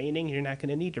 If it's raining, you're not going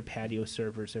to need your patio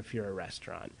servers if you're a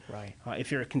restaurant. Right.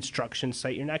 If you're a construction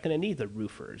site, you're not going to need the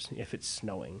roofers if it's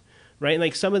snowing. Right?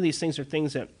 Like, some of these things are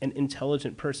things that an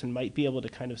intelligent person might be able to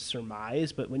kind of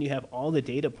surmise, but when you have all the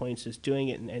data points just doing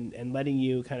it and letting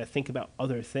you kind of think about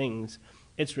other things,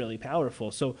 it's really powerful.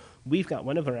 So we've got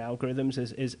one of our algorithms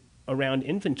is around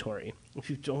inventory. If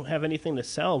you don't have anything to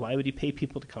sell, why would you pay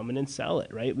people to come in and sell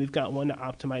it, right? We've got one to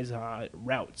optimize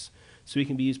routes so we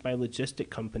can be used by logistic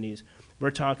companies.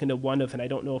 We're talking to one of, and I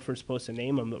don't know if we're supposed to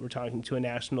name them, but we're talking to a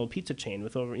national pizza chain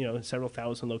with over, several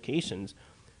thousand locations.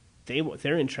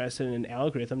 They're interested in an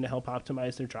algorithm to help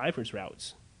optimize their drivers'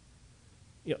 routes.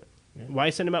 Why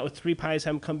send them out with 3 pies,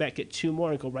 have them come back, get 2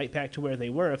 more, and go right back to where they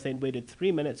were? If they'd waited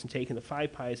 3 minutes and taken the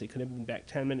 5 pies, they could have been back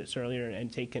 10 minutes earlier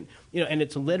and taken, and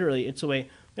it's a way,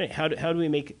 how do we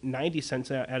make 90 cents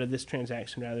out of this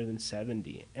transaction rather than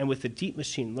 70? And with the deep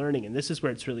machine learning, and this is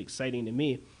where it's really exciting to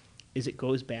me, is it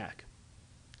goes back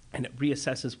and it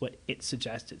reassesses what it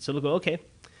suggested. So it'll go, okay,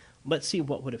 let's see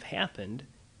what would have happened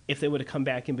if they would have come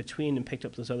back in between and picked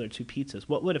up those other 2 pizzas.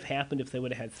 What would have happened if they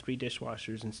would have had 3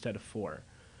 dishwashers instead of 4?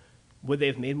 Would they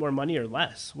have made more money or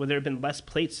less? Would there have been less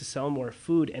plates to sell more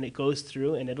food? And it goes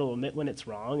through and it'll admit when it's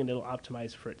wrong and it'll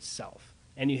optimize for itself.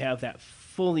 and you have that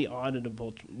fully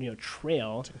auditable,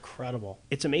 trail. Incredible.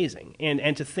 It's amazing.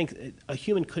 And to think a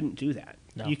human couldn't do that.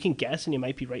 No. You can guess, and you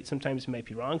might be right. Sometimes you might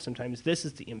be wrong. Sometimes this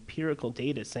is the empirical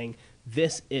data saying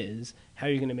this is how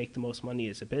you're going to make the most money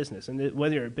as a business. And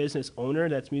whether you're a business owner,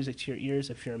 that's music to your ears.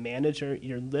 If you're a manager,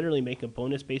 you're literally making a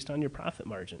bonus based on your profit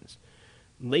margins.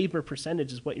 Labor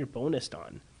percentage is what you're bonused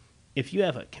on. If you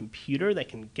have a computer that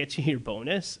can get you your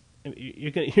bonus,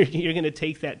 you're going to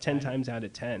take that 10 times out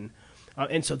of 10.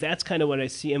 And so that's kind of what I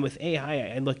see. And with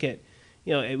AI, I look at,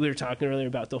 we were talking earlier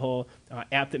about the whole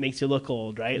app that makes you look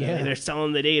old, right? Yeah. They're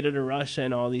selling the data to Russia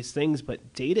and all these things,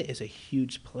 but data is a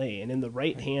huge play. And in the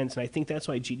right hands, and I think that's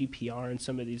why GDPR and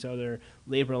some of these other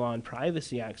labor law and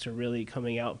privacy acts are really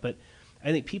coming out. But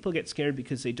I think people get scared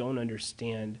because they don't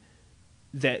understand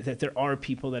that there are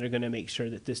people that are going to make sure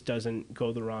that this doesn't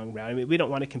go the wrong route. I mean, we don't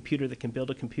want a computer that can build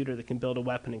a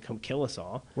weapon and come kill us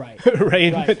all. Right.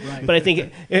 right. Right. But I think,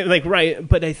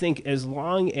 but I think as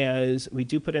long as we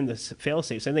do put in the fail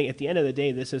safes, I think at the end of the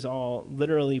day, this is all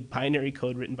literally binary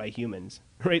code written by humans.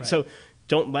 Right. So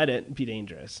don't let it be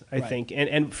dangerous, I think.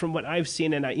 And from what I've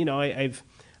seen, and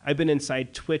I've been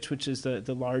inside Twitch, which is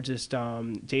the largest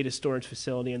data storage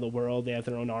facility in the world. They have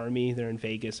their own army. They're in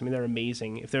Vegas. I mean, they're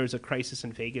amazing. If there was a crisis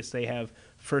in Vegas, they have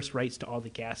first rights to all the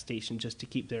gas stations just to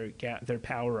keep their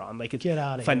power on. Like, it's Get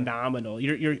out of phenomenal.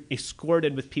 You're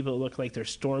escorted with people that look like they're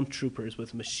stormtroopers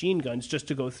with machine guns just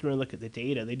to go through and look at the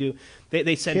data.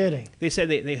 They said Kidding.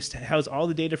 they house all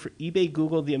the data for eBay,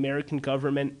 Google, the American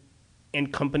government,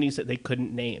 and companies that they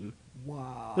couldn't name.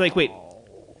 Wow. Like, wait.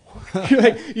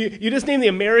 you just name the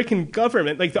American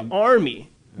government, like the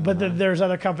army, But there's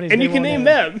other companies, and you can name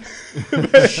them.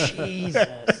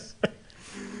 Jesus.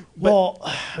 Well,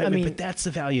 I mean, but that's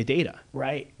the value of data,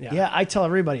 right? Yeah. Yeah, I tell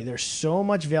everybody there's so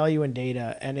much value in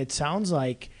data, and it sounds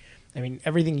like, I mean,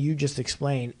 everything you just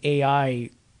explained, AI,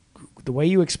 the way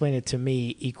you explain it to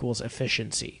me equals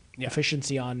efficiency. Yeah.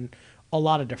 Efficiency on a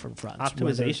lot of different fronts.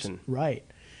 whether it's- Optimization. Right.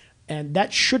 And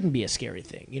that shouldn't be a scary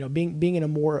thing. Being in a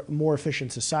more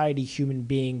efficient society, human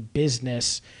being,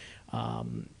 business,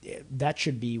 that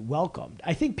should be welcomed.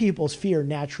 I think people's fear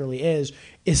naturally is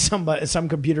some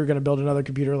computer going to build another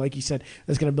computer, like you said,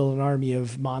 that's going to build an army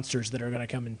of monsters that are going to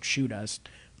come and shoot us.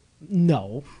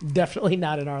 No, definitely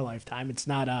not in our lifetime. It's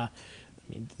not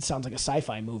it sounds like a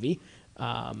sci-fi movie.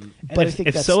 But I think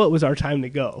if that's so, it was our time to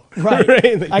go. right.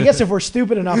 Right? I guess if we're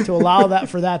stupid enough to allow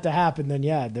for that to happen, then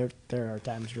yeah, there are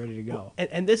times ready to go.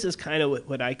 And this is kind of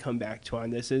what I come back to on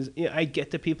this is, I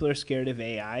get that people are scared of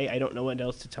AI. I don't know what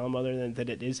else to tell them other than that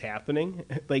it is happening.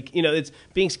 Like, it's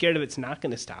being scared of it's not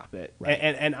going to stop it. Right.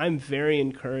 And I'm very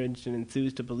encouraged and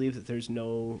enthused to believe that there's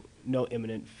no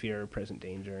imminent fear or present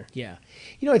danger. Yeah.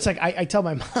 It's like I tell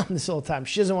my mom this all the time.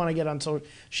 She doesn't want to get on social.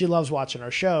 She loves watching our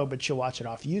show, but she'll watch it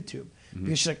off YouTube.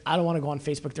 Because she's like, I don't want to go on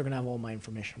Facebook. They're going to have all my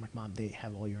information. I'm like, Mom, they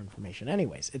have all your information.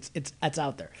 Anyways, it's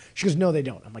out there. She goes, no, they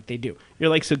don't. I'm like, they do. You're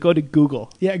like, so go to Google.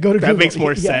 Yeah, go to Google. That makes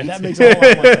more sense. That makes a whole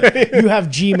lot more sense. You have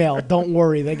Gmail. Don't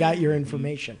worry. They got your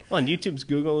information. Well, and YouTube's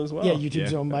Google as well. Yeah,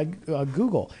 YouTube's owned by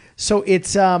Google. So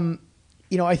it's, I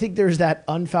think there's that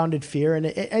unfounded fear. And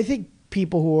I think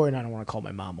people who are, and I don't want to call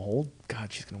my mom old.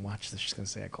 God, she's going to watch this. She's going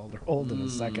to say I called her old in a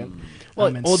second. Well,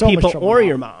 I'm in old so much people trouble or now.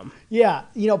 your mom. Yeah,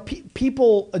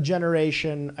 people a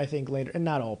generation, I think later, and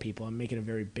not all people, I'm making a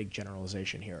very big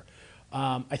generalization here,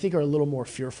 I think are a little more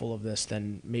fearful of this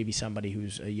than maybe somebody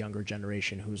who's a younger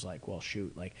generation who's like, well,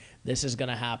 shoot, like this is going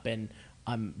to happen.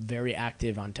 I'm very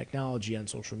active on technology, on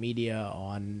social media,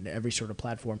 on every sort of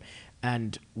platform.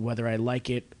 And whether I like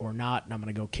it or not, and I'm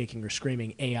going to go kicking or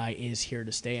screaming, AI is here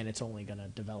to stay, and it's only going to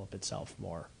develop itself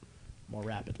more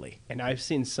rapidly. And I've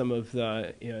seen some of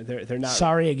the, they're not.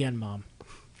 Sorry again, Mom.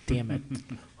 Damn it.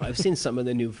 I've seen some of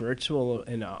the new virtual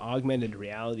and augmented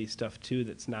reality stuff too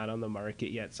that's not on the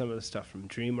market yet. Some of the stuff from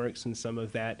DreamWorks and some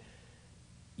of that,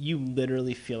 you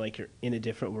literally feel like you're in a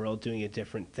different world doing a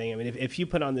different thing. I mean, if you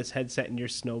put on this headset and you're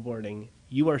snowboarding,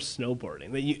 you are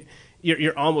snowboarding.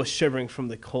 You're almost shivering from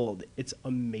the cold. It's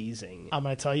amazing. I'm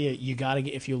going to tell you, you got to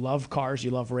get, if you love cars,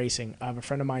 you love racing. I have a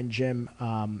friend of mine, Jim,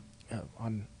 on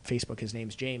Facebook. His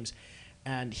name's James,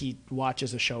 and he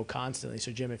watches the show constantly.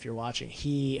 So, Jim, if you're watching,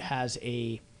 he has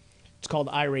it's called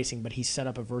iRacing, but he set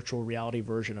up a virtual reality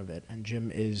version of it. And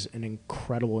Jim is an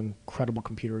incredible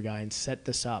computer guy and set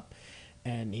this up.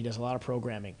 And he does a lot of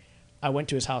programming. I went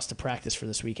to his house to practice for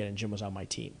this weekend, and Jim was on my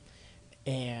team.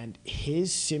 And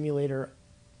his simulator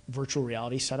virtual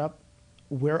reality setup,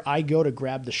 where I go to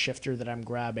grab the shifter that I'm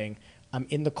grabbing, I'm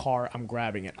in the car, I'm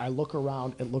grabbing it. I look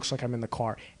around, it looks like I'm in the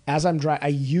car. As I'm driving, I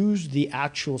used the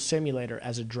actual simulator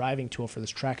as a driving tool for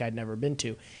this track I'd never been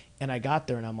to. And I got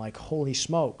there, and I'm like, holy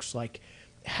smokes. Like,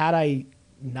 had I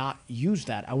not used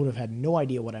that, I would have had no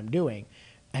idea what I'm doing.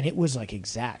 And it was like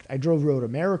exact. I drove Road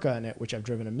America in it, which I've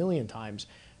driven a million times.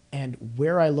 And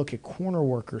where I look at corner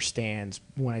worker stands,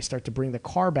 when I start to bring the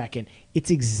car back in,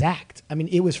 it's exact. I mean,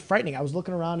 it was frightening. I was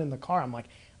looking around in the car. I'm like,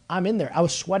 I'm in there. I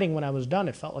was sweating when I was done.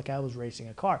 It felt like I was racing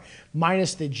a car.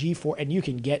 Minus the G-force. And you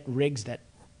can get rigs that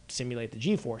simulate the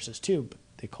G-forces too, but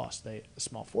they cost a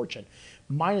small fortune.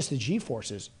 Minus the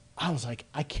G-forces, I was like,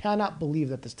 I cannot believe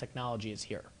that this technology is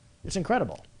here. It's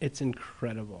incredible. It's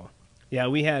incredible. Yeah,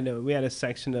 we had a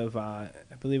section of I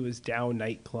believe it was Dow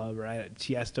nightclub, right?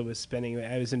 Tiesta was spinning.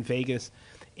 I was in Vegas,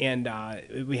 and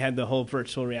we had the whole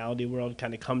virtual reality world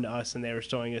kind of come to us, and they were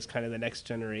showing us kind of the next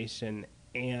generation,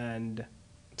 and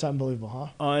It's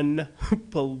unbelievable, huh?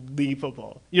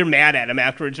 unbelievable. You're mad at them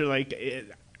afterwards. You're like,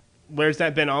 "Where's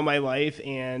that been all my life?"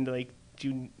 And like,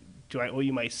 do I owe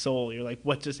you my soul? You're like,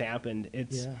 what just happened?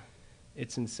 It's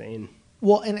insane.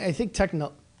 Well, and I think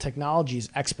technology is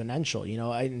exponential. You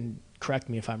know, and correct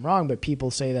me if I'm wrong, but people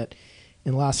say that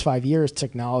in the last 5 years,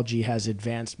 technology has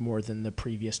advanced more than the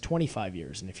previous 25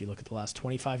 years. And if you look at the last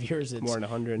 25 years, it's More than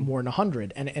 100. More than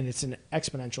 100. And it's an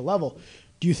exponential level.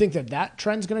 Do you think that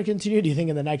trend's going to continue? Do you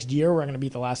think in the next year we're going to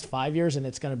beat the last 5 years and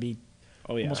it's going to be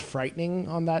almost frightening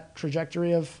on that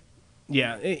trajectory of...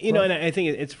 Yeah, know, and I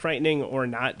think it's frightening or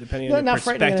not, depending on your not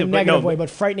perspective. frightening in a negative way, but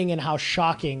frightening in how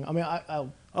shocking. I mean,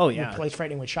 I'll replace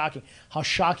frightening with shocking. How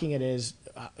shocking it is,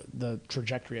 the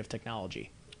trajectory of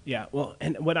technology. Yeah, well,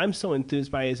 and what I'm so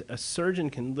enthused by is a surgeon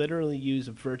can literally use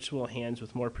virtual hands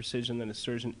with more precision than a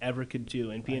surgeon ever could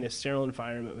do, and be in a sterile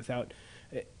environment without.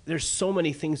 There's so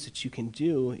many things that you can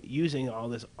do using all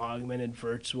this augmented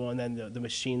virtual, and then the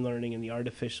machine learning and the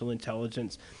artificial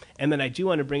intelligence. And then I do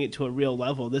want to bring it to a real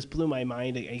level. This blew my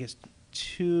mind, I guess,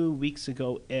 2 weeks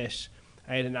ago-ish.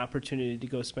 I had an opportunity to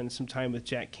go spend some time with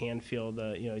Jack Canfield,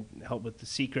 help with The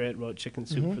Secret, wrote Chicken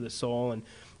Soup for the Soul, and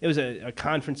it was a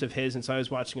conference of his, and so I was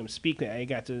watching him speak. I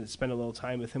got to spend a little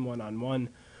time with him one-on-one.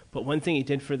 But one thing he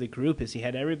did for the group is he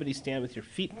had everybody stand with your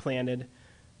feet planted,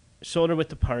 shoulder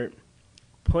width apart,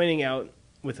 pointing out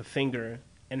with a finger,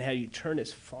 and how you turn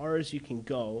as far as you can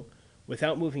go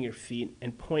without moving your feet,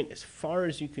 and point as far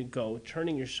as you could go,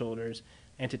 turning your shoulders,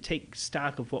 and to take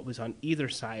stock of what was on either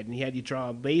side. And he had you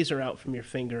draw a laser out from your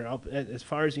finger up as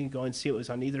far as you can go and see what was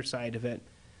on either side of it.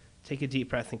 Take a deep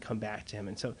breath and come back to him.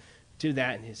 And so do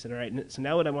that. And he said, all right, so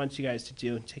now what I want you guys to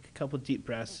do, take a couple deep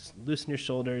breaths, loosen your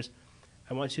shoulders.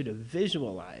 I want you to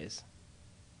visualize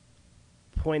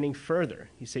pointing further.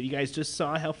 He said, you guys just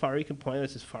saw how far you could point.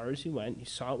 That's as far as you went. You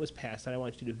saw it was past that. I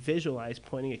want you to visualize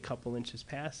pointing a couple inches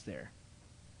past there.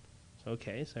 So,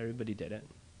 okay, so everybody did it.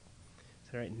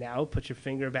 So, all right, now put your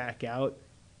finger back out.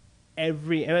 And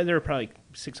there were probably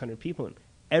 600 people in.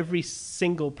 Every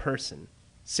single person,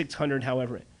 600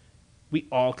 however, we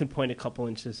all could point a couple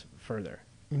inches further.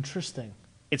 Interesting.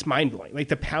 It's mind-blowing, like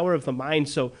the power of the mind.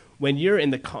 So when you're in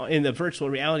the car, in the virtual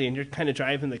reality, and you're kind of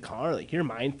driving the car, like your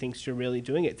mind thinks you're really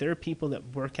doing it. There are people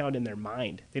that work out in their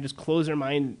mind. They just close their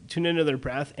mind, tune into their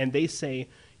breath, and they say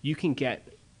you can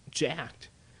get jacked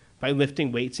by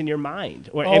lifting weights in your mind.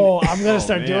 I'm going to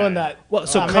start doing that. Well,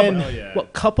 so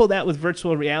couple that with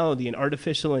virtual reality and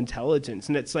artificial intelligence,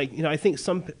 and it's like, I think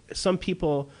some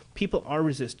people are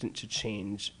resistant to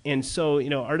change, and so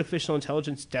artificial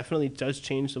intelligence definitely does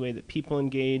change the way that people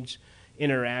engage,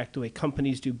 interact, the way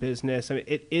companies do business. I mean,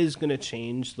 it is going to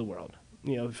change the world.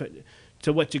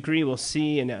 To what degree we'll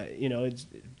see, and it's,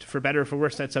 for better or for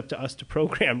worse, that's up to us to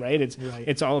program, right?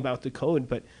 It's all about the code.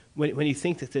 But when you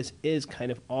think that this is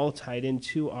kind of all tied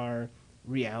into our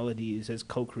realities as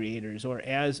co-creators, or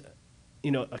as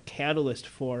a catalyst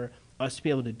for us to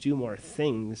be able to do more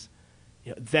things,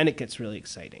 then it gets really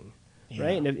exciting,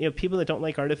 right? And if, people that don't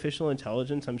like artificial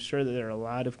intelligence, I'm sure that there are a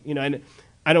lot of and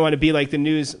I don't want to be like the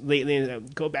news lately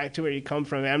and go back to where you come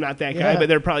from. I'm not that guy, but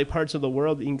there are probably parts of the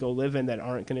world that you can go live in that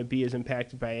aren't going to be as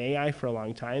impacted by AI for a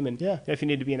long time. And if you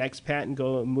need to be an expat and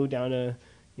go move down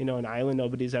an island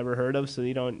nobody's ever heard of, so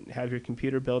you don't have your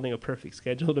computer building a perfect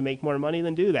schedule to make more money,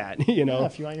 then do that. Yeah,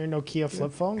 if you want your Nokia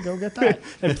flip phone, go get that.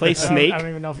 And play Snake. I don't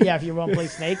even know if you want to play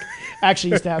Snake. I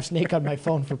actually used to have Snake on my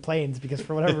phone for planes because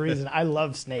for whatever reason I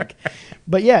love Snake.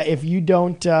 But yeah, if you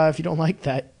don't like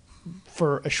that,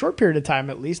 for a short period of time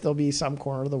at least, there'll be some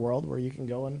corner of the world where you can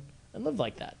go and live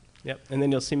like that. Yep, and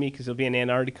then you'll see me because you'll be in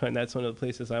Antarctica, and that's one of the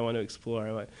places I want to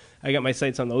explore. I got my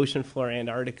sights on the ocean floor,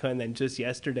 Antarctica, and then just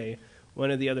yesterday, one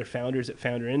of the other founders at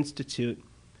Founder Institute,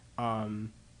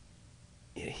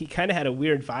 he kind of had a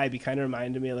weird vibe. He kind of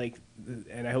reminded me of, like,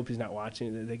 and I hope he's not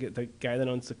watching, the guy that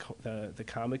owns the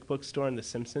comic book store in The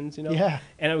Simpsons, Yeah.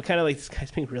 And I'm kind of like, this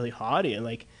guy's being really haughty, and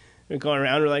like, we're going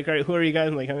around, we're like, all right, who are you guys?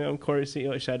 I'm like, I'm Corey,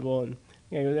 CEO at Shedwell, and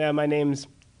You know, yeah, my name's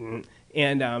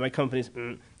and my company's.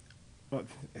 Well,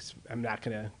 I'm not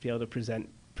going to be able to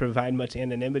provide much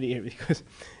anonymity here because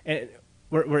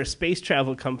we're a space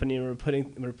travel company. And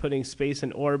we're putting space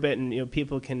in orbit, and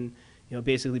people can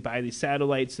basically buy these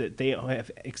satellites that they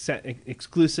have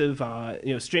exclusive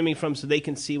streaming from, so they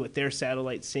can see what their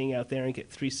satellite's seeing out there and get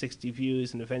 360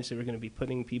 views. And eventually, we're going to be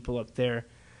putting people up there.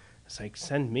 It's like,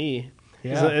 send me.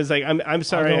 Yeah. It's like, I'm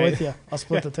sorry. I'll go with you. I'll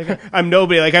split the ticket. I'm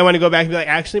nobody. Like, I want to go back and be like,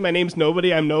 actually, my name's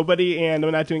nobody. I'm nobody, and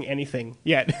I'm not doing anything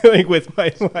yet. Like with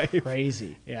my life.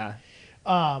 Crazy. Yeah.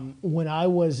 When I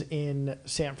was in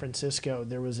San Francisco,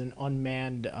 there was an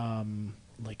unmanned,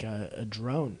 like a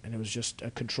drone, and it was just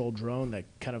a controlled drone that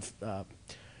kind of,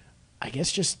 I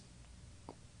guess, just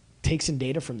takes in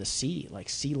data from the sea, like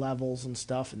sea levels and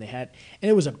stuff. And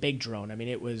it was a big drone. I mean,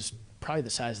 it was probably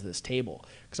the size of this table,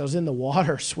 because I was in the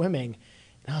water swimming,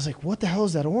 and I was like, "What the hell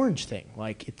is that orange thing?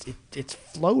 Like, it's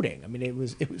floating." I mean, it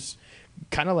was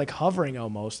kind of like hovering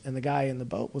almost. And the guy in the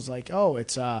boat was like, "Oh,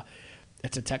 it's a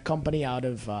tech company out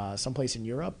of someplace in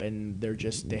Europe, and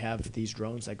they have these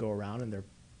drones that go around, and they're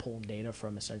pulling data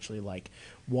from essentially like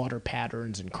water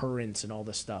patterns and currents and all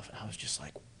this stuff." And I was just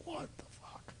like, "What the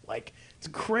fuck?" Like, it's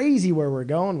crazy where we're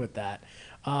going with that.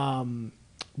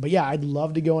 But yeah, I'd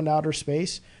love to go into outer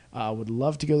space. Would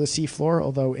love to go to the seafloor,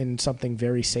 although in something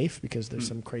very safe, because there's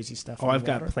some crazy stuff. Oh, I've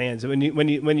got plans. When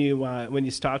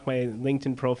you stalk my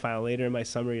LinkedIn profile later in my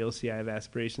summary, you'll see I have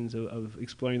aspirations of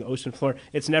exploring the ocean floor.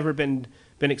 It's never been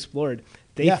explored.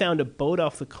 They found a boat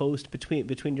off the coast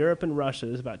between Europe and Russia.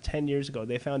 This was about 10 years ago.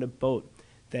 They found a boat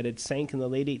that had sank in the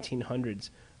late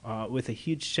 1800s with a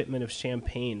huge shipment of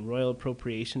champagne, royal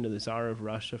appropriation to the Tsar of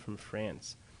Russia from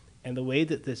France. And the way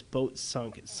that this boat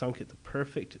sunk, it sunk at the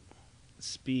perfect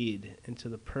speed, into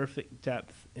the perfect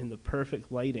depth, in the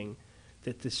perfect lighting,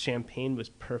 that this champagne was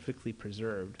perfectly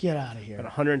preserved. Get out of here. But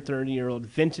 130-year-old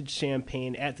vintage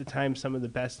champagne, at the time some of the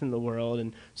best in the world,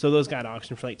 and so those got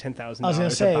auctioned for like $10,000 I was going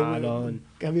to say, a bottle.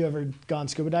 Have you ever gone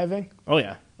scuba diving? Oh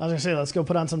yeah. I was going to say, let's go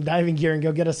put on some diving gear and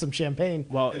go get us some champagne.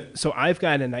 Well, so I've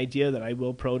got an idea that I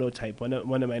will prototype. One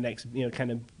of my next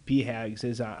kind of BHAGs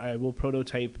is I will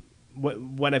prototype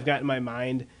what I've got in my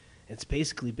mind. It's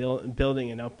basically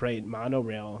building an upright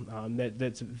monorail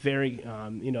that's very,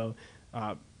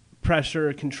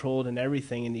 pressure controlled and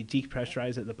everything, and you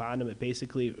depressurize at the bottom. It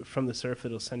basically, from the surf,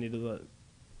 it'll send you to the...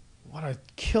 What a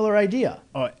killer idea.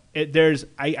 Oh,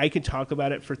 I could talk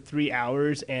about it for 3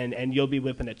 hours, and you'll be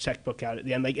whipping a checkbook out at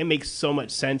the end. Like, it makes so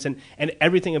much sense, and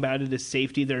everything about it is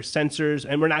safety. There are sensors,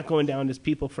 and we're not going down as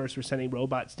people first. We're sending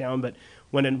robots down, but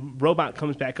when a robot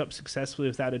comes back up successfully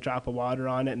without a drop of water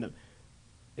on it,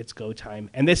 it's go time.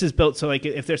 And this is built so, like,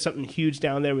 if there's something huge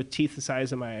down there with teeth the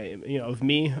size of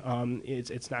me,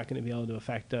 it's not going to be able to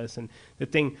affect us. And the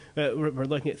thing, we're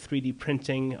looking at 3D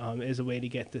printing as a way to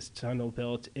get this tunnel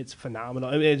built. It's phenomenal.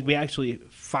 I mean, we actually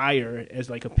fire as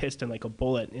like a piston, like a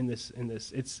bullet in this.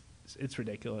 It's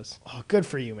ridiculous. Oh, good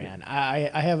for you, man.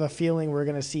 I have a feeling we're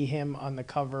going to see him on the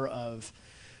cover of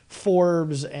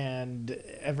Forbes and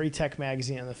every tech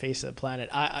magazine on the face of the planet.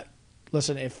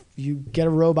 Listen, if you get a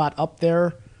robot up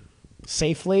there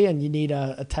safely and you need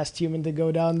a test human to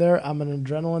go down there, I'm an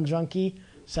adrenaline junkie.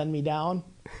 Send me down.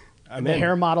 The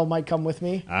hair model might come with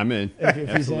me. I'm in.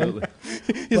 If he's in.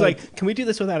 He's like, can we do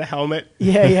this without a helmet?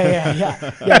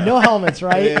 Yeah, no helmets,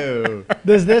 right? Ew.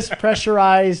 Does this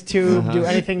pressurized tube do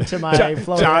anything to my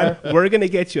flow John, hair? we're going to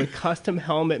get you a custom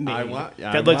helmet made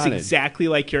that looks want it. exactly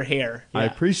like your hair. I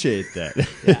appreciate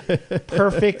that.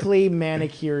 Perfectly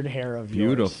manicured hair of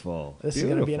yours. Beautiful. This is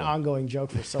going to be an ongoing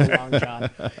joke for so long, John.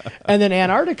 And then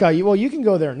Antarctica, you can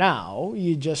go there now.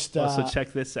 You just... So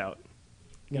check this out.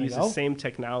 Use go? the same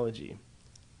technology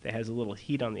that has a little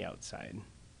heat on the outside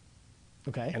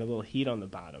Okay. and a little heat on the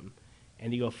bottom.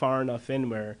 And you go far enough in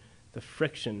where the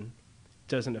friction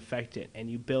doesn't affect it. And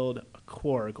you build a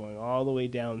core going all the way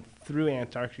down through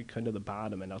Antarctica to the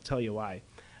bottom. And I'll tell you why.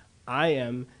 I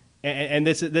am... And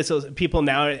this is people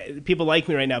like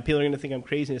me right now. People are going to think I'm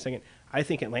crazy in a second. I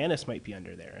think Atlantis might be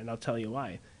under there, and I'll tell you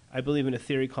why. I believe in a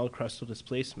theory called crustal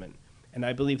displacement, and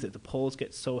I believe that the poles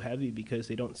get so heavy because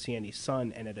they don't see any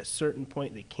sun, and at a certain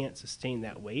point they can't sustain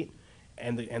that weight,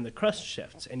 and the crust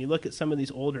shifts. And you look at some of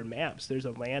these older maps. There's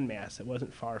a landmass that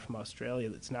wasn't far from Australia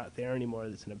that's not there anymore.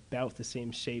 That's in about the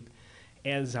same shape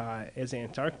as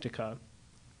Antarctica,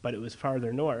 but it was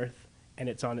farther north, and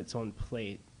it's on its own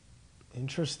plate.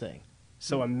 Interesting.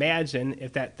 So imagine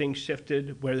if that thing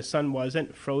shifted where the sun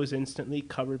wasn't, froze instantly,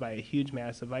 covered by a huge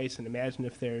mass of ice, and imagine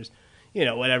if there's,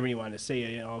 whatever you want to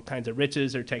say, all kinds of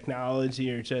riches or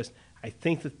technology or just, I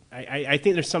think that I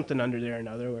think there's something under there. In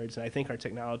other words, and I think our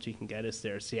technology can get us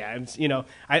there. So yeah,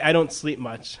 I don't sleep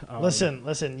much.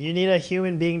 Listen. You need a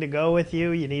human being to go with you.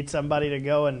 You need somebody to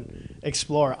go and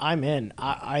explore. I'm in.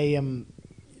 I am.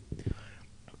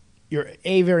 You're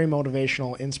very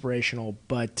motivational, inspirational,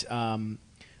 but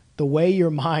the way your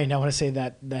mind, I want to say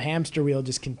that the hamster wheel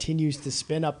just continues to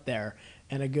spin up there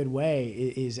in a good way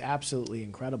is absolutely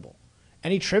incredible.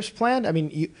 Any trips planned? I mean,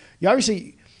 you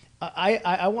obviously.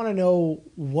 I want to know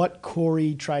what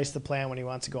Corey tries to plan when he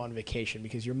wants to go on vacation,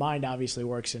 because your mind obviously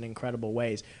works in incredible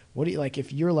ways. What do you like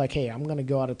if you're like, hey, I'm going to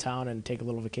go out of town and take a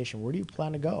little vacation? Where do you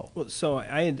plan to go? Well, so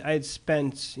I had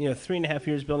spent 3.5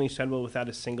 years building Shedwell without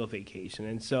a single vacation,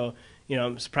 and so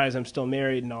I'm surprised I'm still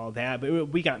married and all that. But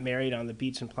we got married on the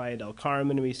beach in Playa del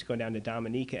Carmen. We used to go down to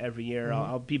Dominica every year.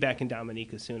 Mm-hmm. I'll be back in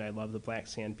Dominica soon. I love the black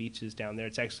sand beaches down there.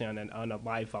 It's actually on a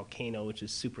live volcano, which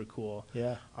is super cool.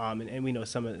 Yeah. And we know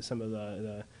some of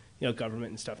the government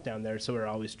and stuff down there, so we're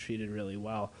always treated really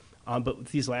well. But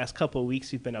these last couple of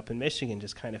weeks, we've been up in Michigan,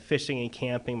 just kind of fishing and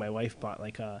camping. My wife bought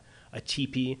like a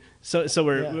teepee, so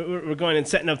we're going and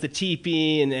setting up the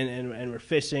teepee, and we're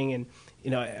fishing. And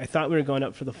I thought we were going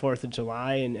up for the 4th of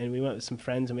July, and we went with some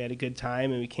friends, and we had a good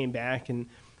time. And we came back, and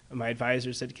my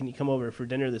advisor said, "Can you come over for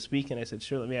dinner this weekend?" I said,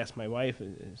 "Sure." Let me ask my wife.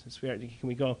 I said, "Sweetheart, can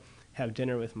we go have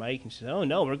dinner with Mike?" And she said, "Oh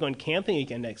no, we're going camping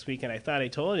again next weekend." I thought I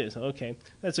told you. So okay,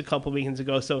 that's a couple weekends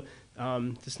ago. So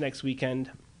this next weekend,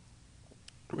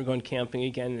 we're going camping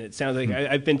again, and it sounds like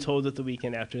I've been told that the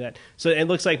weekend after that. So it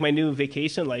looks like my new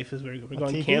vacation life is we're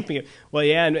going TV? camping. Well,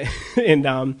 yeah,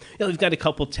 and we've got a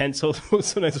couple tents, so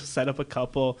sometimes we'll set up a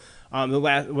couple.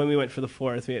 When we went for the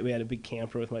 4th, we had a big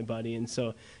camper with my buddy, and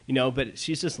so but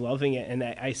she's just loving it, and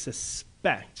I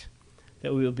suspect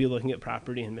that we will be looking at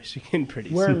property in Michigan pretty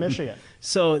soon. Where in Michigan?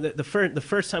 So the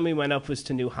first time we went up was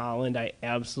to New Holland. I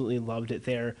absolutely loved it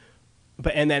there.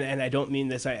 But and I don't mean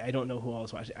this. I don't know who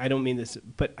else watching. I don't mean this.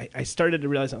 But I started to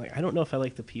realize I don't know if I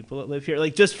like the people that live here.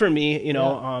 Like just for me,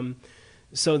 Yeah.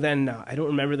 So then I don't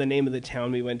remember the name of the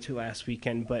town we went to last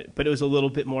weekend, but it was a little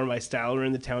bit more my style. We're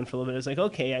in the town for a little bit. I was like,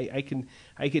 okay, I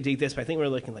could dig this. But I think we're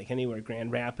looking like anywhere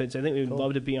Grand Rapids. I think we'd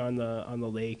love to be on the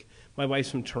lake. My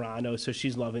wife's from Toronto, so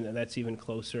she's loving that. That's even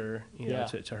closer,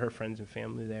 to her friends and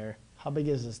family there. How big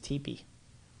is this teepee?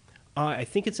 I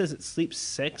think it says it sleeps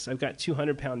 6. I've got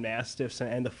 200-pound mastiffs,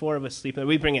 and the 4 of us sleep.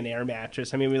 We bring an air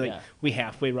mattress. I mean, we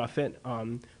halfway rough it,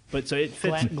 but so it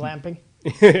fits. Glamping.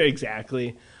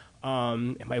 Exactly.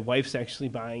 And my wife's actually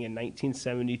buying a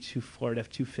 1972 Ford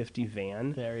F-250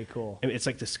 van. Very cool. I mean, it's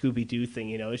like the Scooby-Doo thing,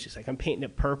 It's just like, I'm painting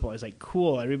it purple. I was like,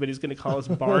 cool. Everybody's going to call us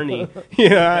Barney.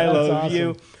 I love awesome.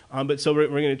 you. But so we're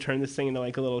going to turn this thing into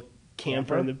like a little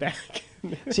camper in the back.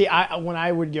 See, when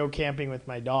I would go camping with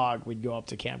my dog, we'd go up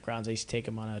to campgrounds. I used to take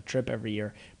him on a trip every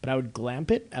year. But I would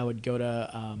glamp it. I would go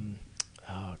to,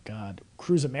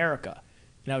 Cruise America.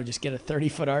 And I would just get a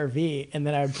 30-foot RV, and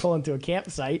then I would pull into a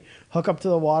campsite, hook up to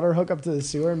the water, hook up to the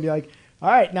sewer, and be like,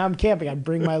 all right, now I'm camping. I'd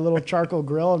bring my little charcoal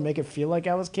grill and make it feel like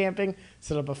I was camping,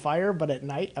 set up a fire. But at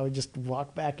night, I would just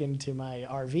walk back into my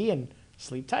RV and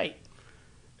sleep tight.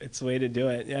 It's the way to do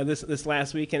it. Yeah, this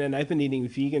last weekend, and I've been eating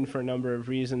vegan for a number of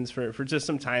reasons for just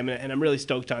some time, and I'm really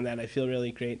stoked on that. I feel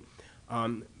really great.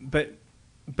 But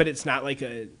it's not like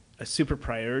a super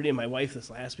priority. And my wife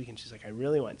this last weekend, she's like, I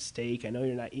really want steak. I know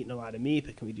you're not eating a lot of meat,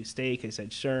 but can we do steak? I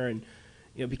said, sure. And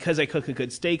because I cook a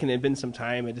good steak and it had been some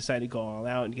time, I decided to go all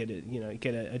out and get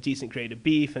a decent grade of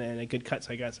beef and a good cut.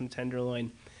 So I got some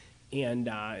tenderloin and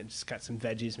just got some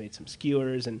veggies, made some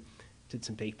skewers, and did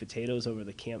some baked potatoes over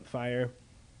the campfire.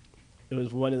 It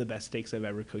was one of the best steaks I've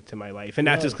ever cooked in my life. And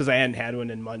not just because I hadn't had one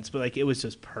in months, but it was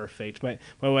just perfect. My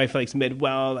wife likes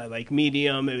mid-well. I like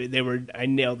medium. I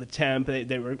nailed the temp.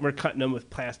 We're cutting them with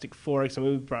plastic forks. I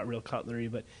mean, we brought real cutlery,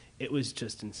 but it was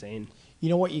just insane. You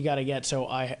know what you got to get? So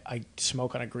I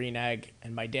smoke on a green egg,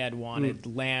 and my dad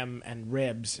wanted lamb and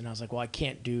ribs. And I was like, well, I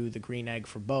can't do the green egg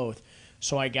for both.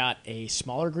 So I got a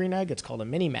smaller green egg. It's called a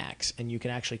Mini Max, and you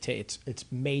can actually take it's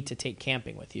made to take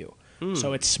camping with you.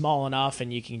 So it's small enough,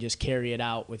 and you can just carry it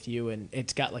out with you, and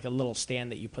it's got like a little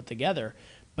stand that you put together,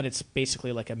 but it's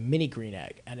basically like a mini green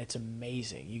egg, and it's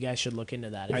amazing. You guys should look into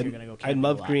that if you're going to go camping. I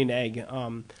love green egg.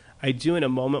 I do in a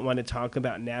moment want to talk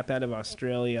about Nap out of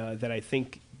Australia that I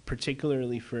think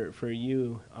particularly for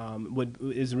you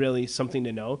is really something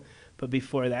to know. But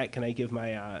before that, can I give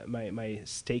my my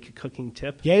steak cooking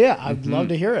tip? Yeah, I'd love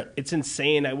to hear it. It's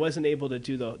insane. I wasn't able to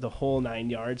do the whole 9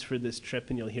 yards for this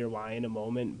trip, and you'll hear why in a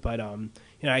moment. But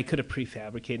I could have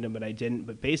prefabricated them, but I didn't.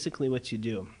 But basically, what you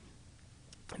do,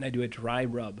 and I do a dry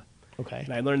rub. Okay.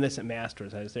 And I learned this at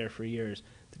Masters. I was there for years.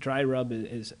 The dry rub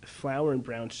is flour and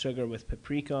brown sugar with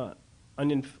paprika,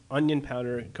 onion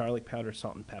powder, garlic powder,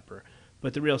 salt, and pepper.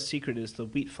 But the real secret is the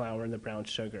wheat flour and the brown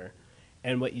sugar.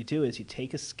 And what you do is you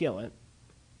take a skillet,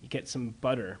 you get some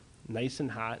butter, nice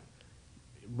and hot,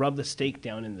 rub the steak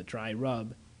down in the dry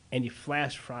rub, and you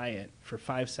flash fry it for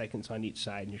 5 seconds on each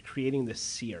side, and you're creating this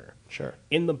sear Sure.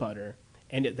 in the butter,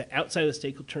 and the outside of the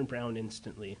steak will turn brown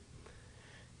instantly.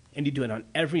 And you do it on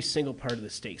every single part of the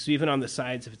steak. So even on the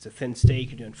sides, if it's a thin steak,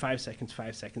 you're doing 5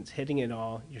 seconds, hitting it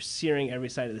all. You're searing every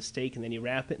side of the steak, and then you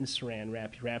wrap it in saran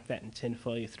wrap. You wrap that in tin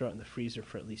foil. You throw it in the freezer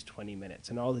for at least 20 minutes,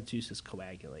 and all the juices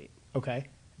coagulate. Okay.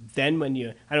 Then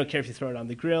I don't care if you throw it on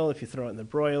the grill, if you throw it in the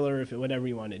broiler, whatever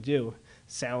you want to do,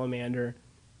 salamander,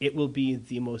 it will be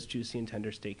the most juicy and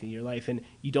tender steak of your life. And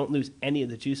you don't lose any of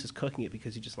the juices cooking it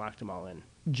because you just locked them all in.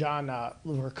 John,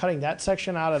 we're cutting that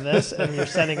section out of this, and you're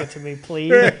sending it to me,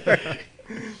 please.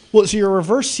 Well, so you're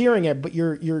reverse searing it, but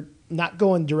you're not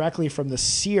going directly from the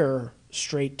sear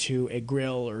straight to a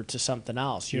grill or to something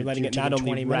else. You're letting it not taking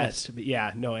only 20 minutes. rest, but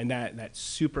and that's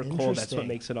super cold. That's Interesting. what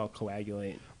makes it all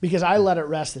coagulate. Because I let it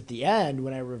rest at the end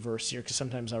when I reverse sear, because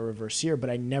sometimes I'll reverse sear, but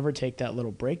I never take that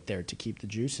little break there to keep the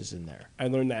juices in there. I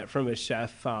learned that from a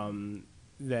chef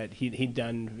that he'd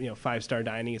done 5-star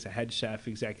dining as a head chef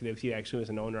executive. He actually was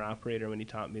an owner operator when he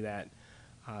taught me that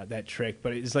trick.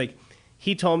 But it's like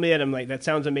he told me it. I'm like, that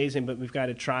sounds amazing, but we've got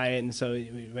to try it. And so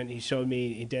when he showed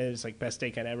me, he did. It's like best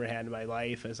steak I'd ever had in my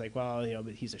life. I was like, well,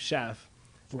 but he's a chef.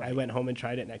 Right. I went home and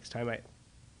tried it. Next time I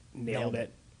nailed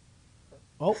it.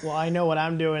 Oh, well, I know what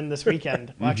I'm doing this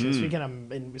weekend. Well, actually, this weekend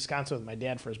I'm in Wisconsin with my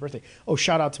dad for his birthday. Oh,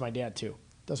 shout out to my dad, too.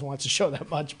 Doesn't want to show that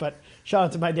much, but shout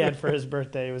out to my dad for his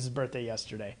birthday. It was his birthday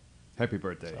yesterday. Happy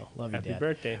birthday. So, love you, Happy Dad.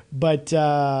 birthday. But,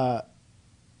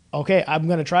 okay, I'm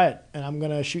going to try it, and I'm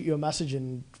going to shoot you a message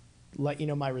and let you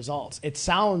know my results. It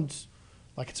sounds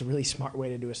like it's a really smart way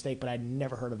to do a steak, but I'd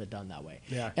never heard of it done that way.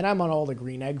 Yeah. And I'm on all the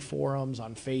Green Egg forums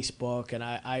on Facebook, and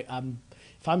I'm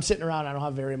if I'm sitting around, I don't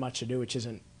have very much to do, which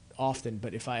isn't often,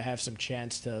 but if I have some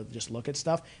chance to just look at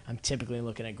stuff, I'm typically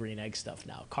looking at Green Egg stuff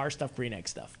now. Car stuff, Green Egg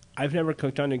stuff. I've never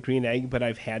cooked on a green egg, but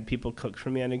I've had people cook for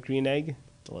me on a green egg.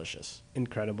 Delicious.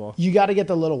 Incredible. You got to get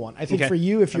the little one. I think Okay. for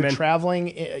you, if I'm you're in.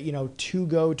 traveling, to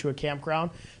go to a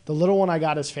campground, the little one I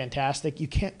got is fantastic. You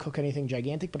can't cook anything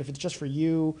gigantic, but if it's just for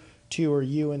you, 2 or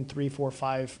you and 3, 4,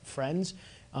 5 friends,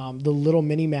 the little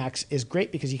Mini Max is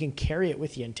great because you can carry it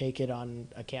with you and take it on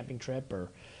a camping trip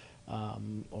or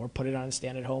put it on a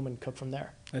stand at home and cook from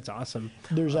there. That's awesome.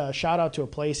 There's a shout out to a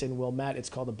place in Wilmette. It's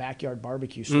called the Backyard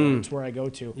Barbecue Store. It's where I go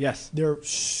to. Yes. They're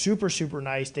super, super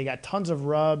nice. They got tons of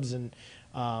rubs and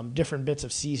different bits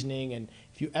of seasoning. And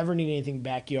if you ever need anything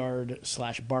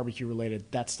backyard/barbecue related,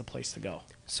 that's the place to go.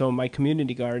 So my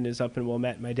community garden is up in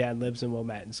Wilmette. My dad lives in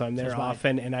Wilmette, and so I'm there So's mine.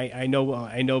 often. And I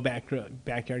know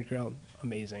Backyard Grill,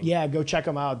 amazing. Yeah, go check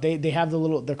them out. They have the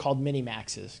little. They're called Mini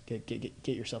Maxes. Get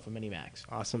yourself a Mini Max.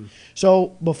 Awesome.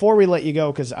 So before we let you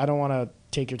go, because I don't want to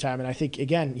take your time, and I think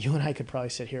again, you and I could probably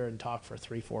sit here and talk for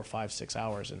 3, 4, 5, 6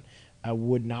 hours, and I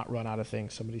would not run out of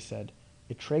things. Somebody said,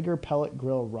 "A Traeger pellet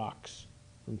grill rocks."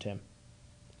 From Tim.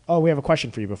 Oh, we have a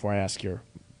question for you before I ask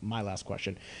my last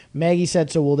question. Maggie said,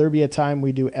 "So will there be a time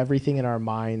we do everything in our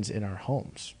minds in our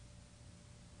homes?"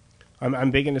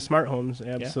 I'm big into smart homes.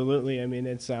 Absolutely. Yeah. I mean,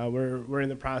 it's we're in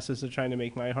the process of trying to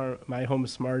make my home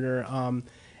smarter.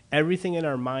 Everything in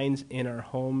our minds, in our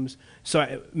homes.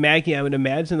 So, Maggie, I would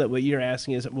imagine that what you're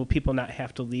asking is, will people not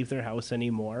have to leave their house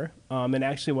anymore? And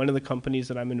actually, one of the companies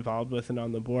that I'm involved with and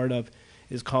on the board of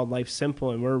is called Life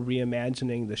Simple, and we're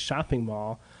reimagining the shopping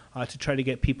mall to try to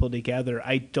get people together.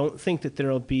 I don't think that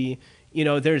there'll be,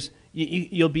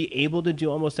 you'll be able to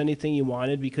do almost anything you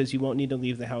wanted because you won't need to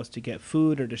leave the house to get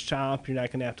food or to shop. You're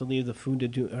not going to have to leave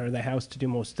the house to do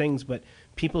most things, but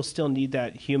people still need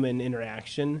that human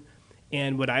interaction.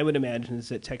 And what I would imagine is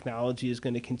that technology is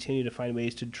going to continue to find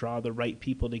ways to draw the right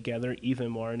people together even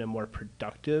more in a more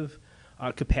productive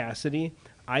capacity.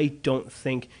 I don't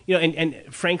think, and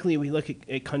frankly, we look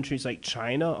at countries like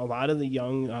China, a lot of the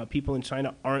young people in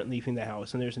China aren't leaving the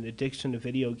house, and there's an addiction to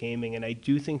video gaming. And I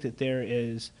do think that there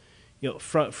is,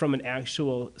 from an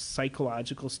actual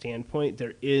psychological standpoint,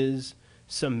 there is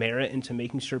some merit into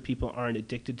making sure people aren't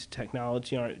addicted to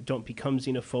technology, don't become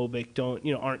xenophobic,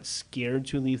 aren't scared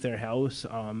to leave their house.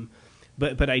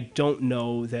 But I don't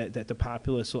know that the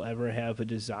populace will ever have a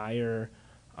desire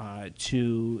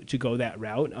to go that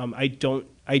route. I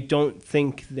don't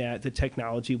think that the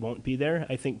technology won't be there.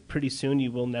 I think pretty soon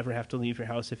you will never have to leave your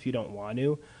house if you don't want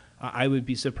to. I would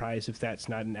be surprised if that's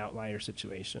not an outlier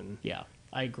situation. Yeah,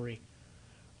 I agree.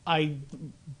 I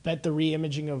bet the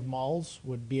re-imaging of malls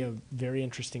would be a very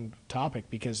interesting topic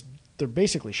because they're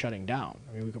basically shutting down.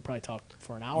 I mean, we could probably talk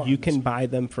for an hour. You on this. can buy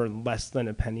them for less than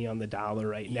a penny on the dollar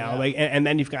right now. Yeah. Like, and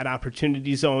then you've got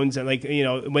opportunity zones, and like, you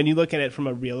know, when you look at it from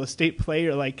a real estate play,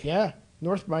 you're like, Yeah,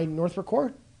 Northbrook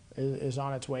Court is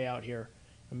on its way out here.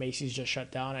 Macy's just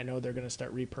shut down. I know they're going to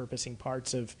start repurposing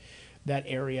parts of that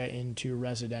area into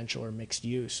residential or mixed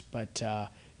use. But yeah,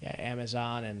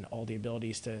 Amazon and all the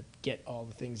abilities to get all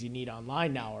the things you need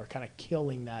online now are kind of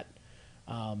killing that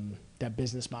that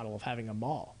business model of having a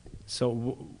mall.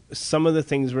 So some of the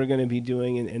things we're going to be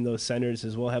doing in those centers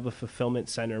is we'll have a fulfillment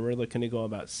center. We're looking to go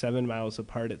about 7 miles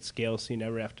apart at scale, so you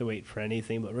never have to wait for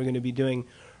anything. But we're going to be doing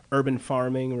urban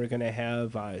farming. We're going to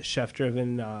have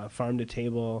chef-driven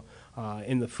farm-to-table.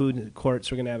 In the food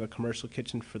courts, we're going to have a commercial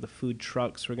kitchen for the food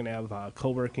trucks. We're going to have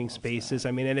co-working spaces.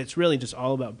 I mean, and it's really just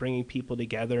all about bringing people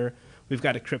together. We've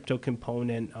got a crypto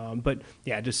component, but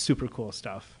yeah, just super cool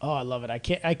stuff. Oh, I love it.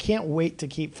 I can't wait to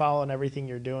keep following everything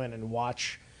you're doing and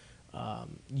watch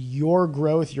your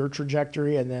growth, your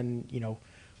trajectory, and then, you know,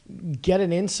 get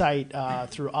an insight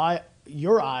through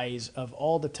your eyes of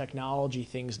all the technology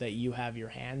things that you have your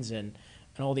hands in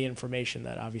and all the information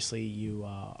that obviously you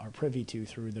are privy to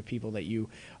through the people that you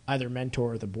either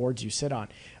mentor or the boards you sit on.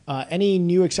 Any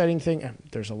new exciting thing?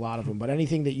 There's a lot of them, but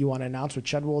anything that you want to announce with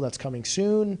Chedwool that's coming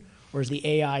soon, or is the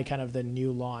AI kind of the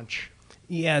new launch?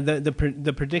 Yeah,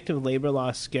 the predictive labor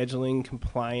loss scheduling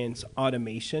compliance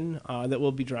automation that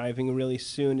we'll be driving really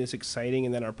soon is exciting.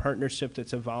 And then our partnership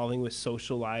that's evolving with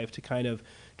Social Live to kind of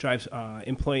drive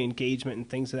employee engagement and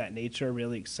things of that nature are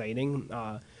really exciting.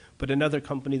 But another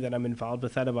company that I'm involved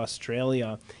with out of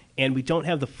Australia, and we don't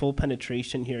have the full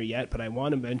penetration here yet, but I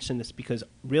want to mention this because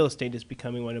real estate is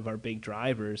becoming one of our big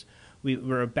drivers.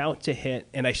 We're about to hit,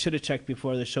 and I should have checked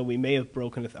before the show, we may have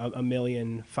broken a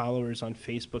million followers on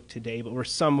Facebook today, but we're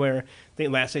somewhere, I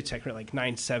think last I checked, we're at like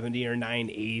 970 or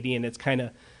 980, and it's kind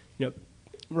of, you know,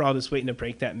 we're all just waiting to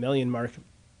break that million mark.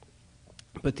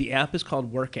 But the app is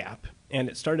called Work App, and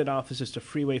it started off as just a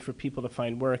free way for people to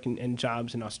find work and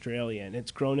jobs in Australia, and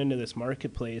it's grown into this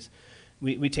marketplace.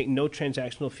 We take no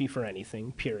transactional fee for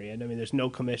anything, period. I mean, there's no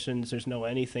commissions, there's no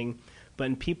anything.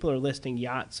 But people are listing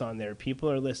yachts on there. People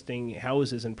are listing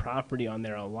houses and property on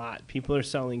there a lot. People are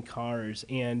selling cars.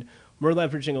 And we're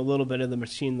leveraging a little bit of the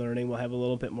machine learning. We'll have a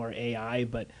little bit more AI.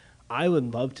 But I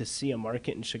would love to see a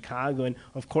market in Chicago. And,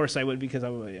 of course, I would because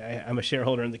I'm a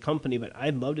shareholder in the company. But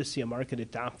I'd love to see a market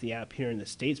adopt the app here in the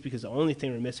States because the only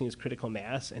thing we're missing is critical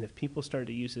mass. And if people start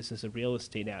to use this as a real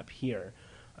estate app here,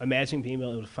 imagine being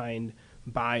able to find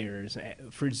buyers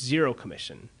for zero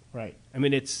commission. Right. I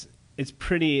mean, it's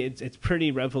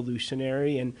pretty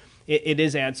revolutionary, and it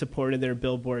is ad supported. There are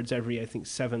billboards every, I think,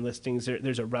 7 listings.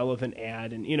 There's a relevant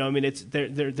ad, and you know, I mean,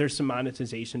 there's some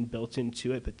monetization built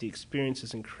into it, but the experience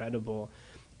is incredible,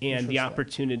 and the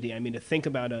opportunity. I mean, to think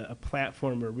about a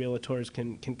platform where realtors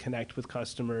can connect with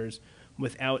customers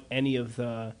without any of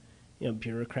the, you know,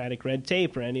 bureaucratic red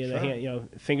tape or any of the you know,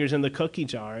 fingers in the cookie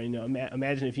jar. You know,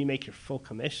 imagine if you make your full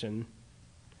commission.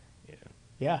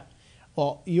 Yeah.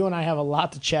 Well, you and I have a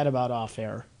lot to chat about off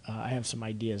air. I have some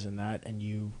ideas in that, and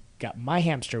you got my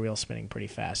hamster wheel spinning pretty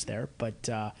fast there. But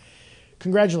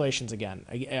congratulations again.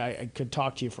 I could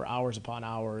talk to you for hours upon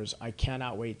hours. I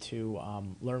cannot wait to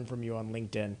learn from you on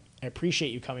LinkedIn. I appreciate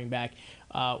you coming back.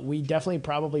 We definitely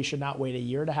probably should not wait a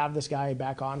year to have this guy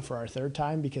back on for our 3rd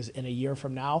time, because in a year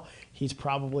from now, he's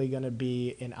probably going to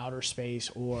be in outer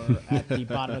space or at the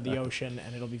bottom of the ocean,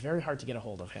 and it'll be very hard to get a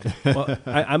hold of him. Well,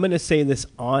 I'm going to say this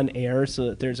on air so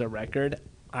that there's a record.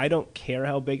 I don't care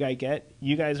how big I get.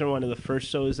 You guys are one of the first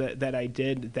shows that I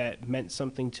did that meant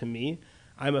something to me.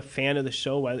 I'm a fan of the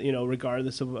show, you know,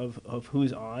 regardless of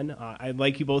who's on. I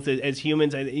like you both as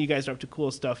humans. You guys are up to cool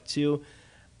stuff too.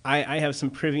 I have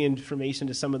some privy information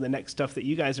to some of the next stuff that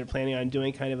you guys are planning on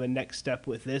doing, kind of a next step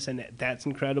with this, and that's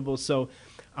incredible. So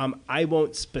I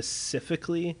won't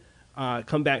specifically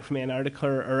come back from Antarctica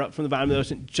or up from the bottom of the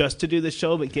ocean just to do the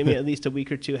show, but give me at least a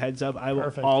week or 2 heads up.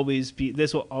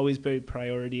 This will always be a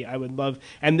priority. I would love,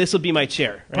 and this will be my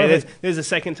chair. Right? This is the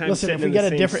second time. Listen, if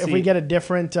we get a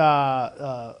different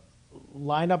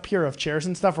lineup here of chairs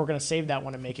and stuff, we're going to save that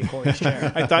one and make it Corey's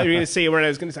chair. I thought you were going to say where I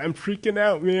was going to say, I'm freaking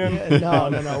out, man. Yeah,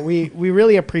 no. We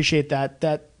really appreciate that.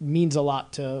 That means a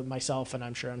lot to myself, and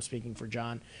I'm sure I'm speaking for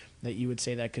John, that you would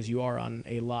say that because you are on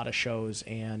a lot of shows.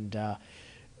 And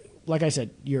like I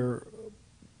said, your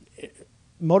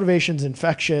motivation's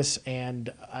infectious, and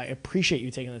I appreciate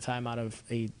you taking the time out of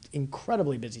a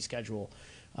incredibly busy schedule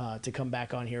to come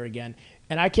back on here again.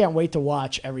 And I can't wait to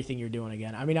watch everything you're doing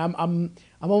again. I mean, I'm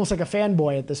almost like a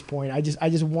fanboy at this point. I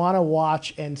just want to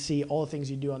watch and see all the things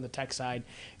you do on the tech side.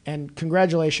 And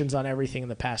congratulations on everything in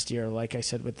the past year. Like I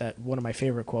said, with that, one of my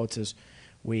favorite quotes is,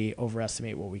 "We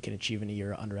overestimate what we can achieve in a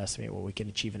year, underestimate what we can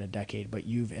achieve in a decade." But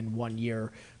you've, in 1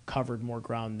 year, covered more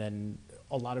ground than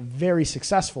a lot of very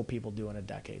successful people do in a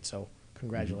decade. So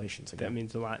congratulations again. That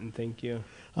means a lot, and thank you.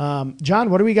 John,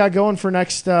 what do we got going for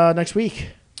next week?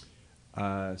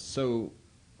 So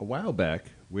a while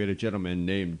back, we had a gentleman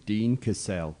named Dean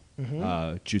Cassell,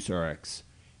 JuiceRx.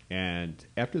 And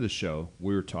after the show,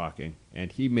 we were talking,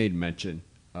 and he made mention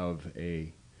of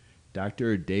a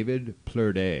Dr. David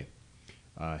Plerde.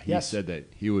 He Yes. said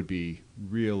that he would be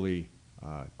really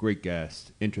great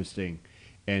guest, interesting.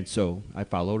 And so I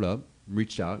followed up,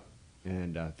 reached out,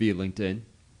 and via LinkedIn,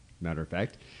 matter of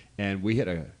fact. And we had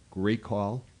a great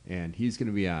call, and he's going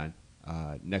to be on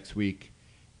next week.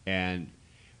 And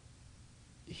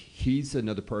he's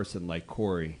another person like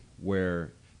Corey,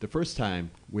 where the first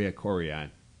time we had Corey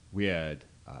on, we had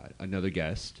another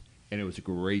guest, and it was a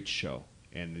great show.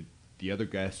 And the other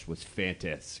guest was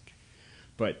fantastic.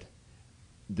 But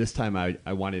this time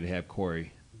I wanted to have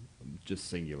Corey, just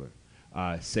singular.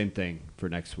 Same thing for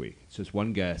next week. It's just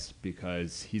one guest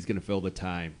because he's going to fill the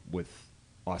time with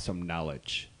awesome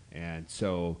knowledge. And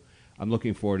so I'm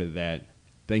looking forward to that.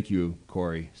 Thank you,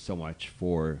 Corey, so much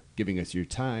for giving us your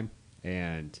time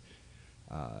and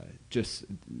just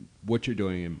what you're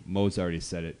doing. And Mo's already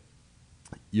said it.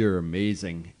 You're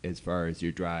amazing as far as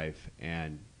your drive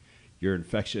and your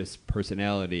infectious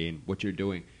personality and what you're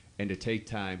doing. And to take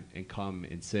time and come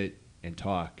and sit and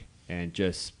talk and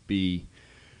just be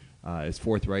as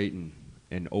forthright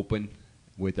and open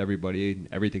with everybody and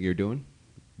everything you're doing,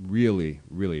 really,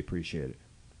 really appreciate it.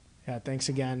 Yeah, thanks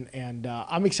again. And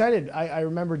I'm excited. I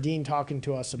remember Dean talking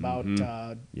to us about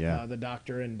the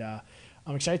doctor, and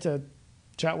I'm excited to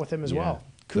chat with him as well.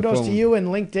 Kudos to you and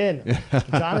LinkedIn.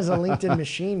 John is a LinkedIn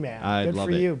machine, man. Good for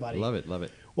you, buddy. Love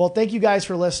it. Well, thank you guys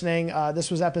for listening.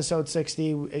 This was episode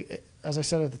 60. As I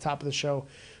said at the top of the show,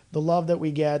 the love that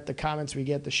we get, the comments we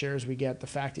get, the shares we get, the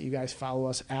fact that you guys follow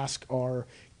us, ask our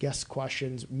guest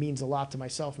questions means a lot to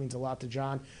myself, means a lot to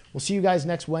John. We'll see you guys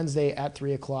next Wednesday at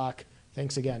 3 o'clock.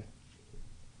 Thanks again.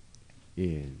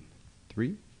 In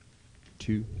 3,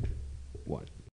 2, 1.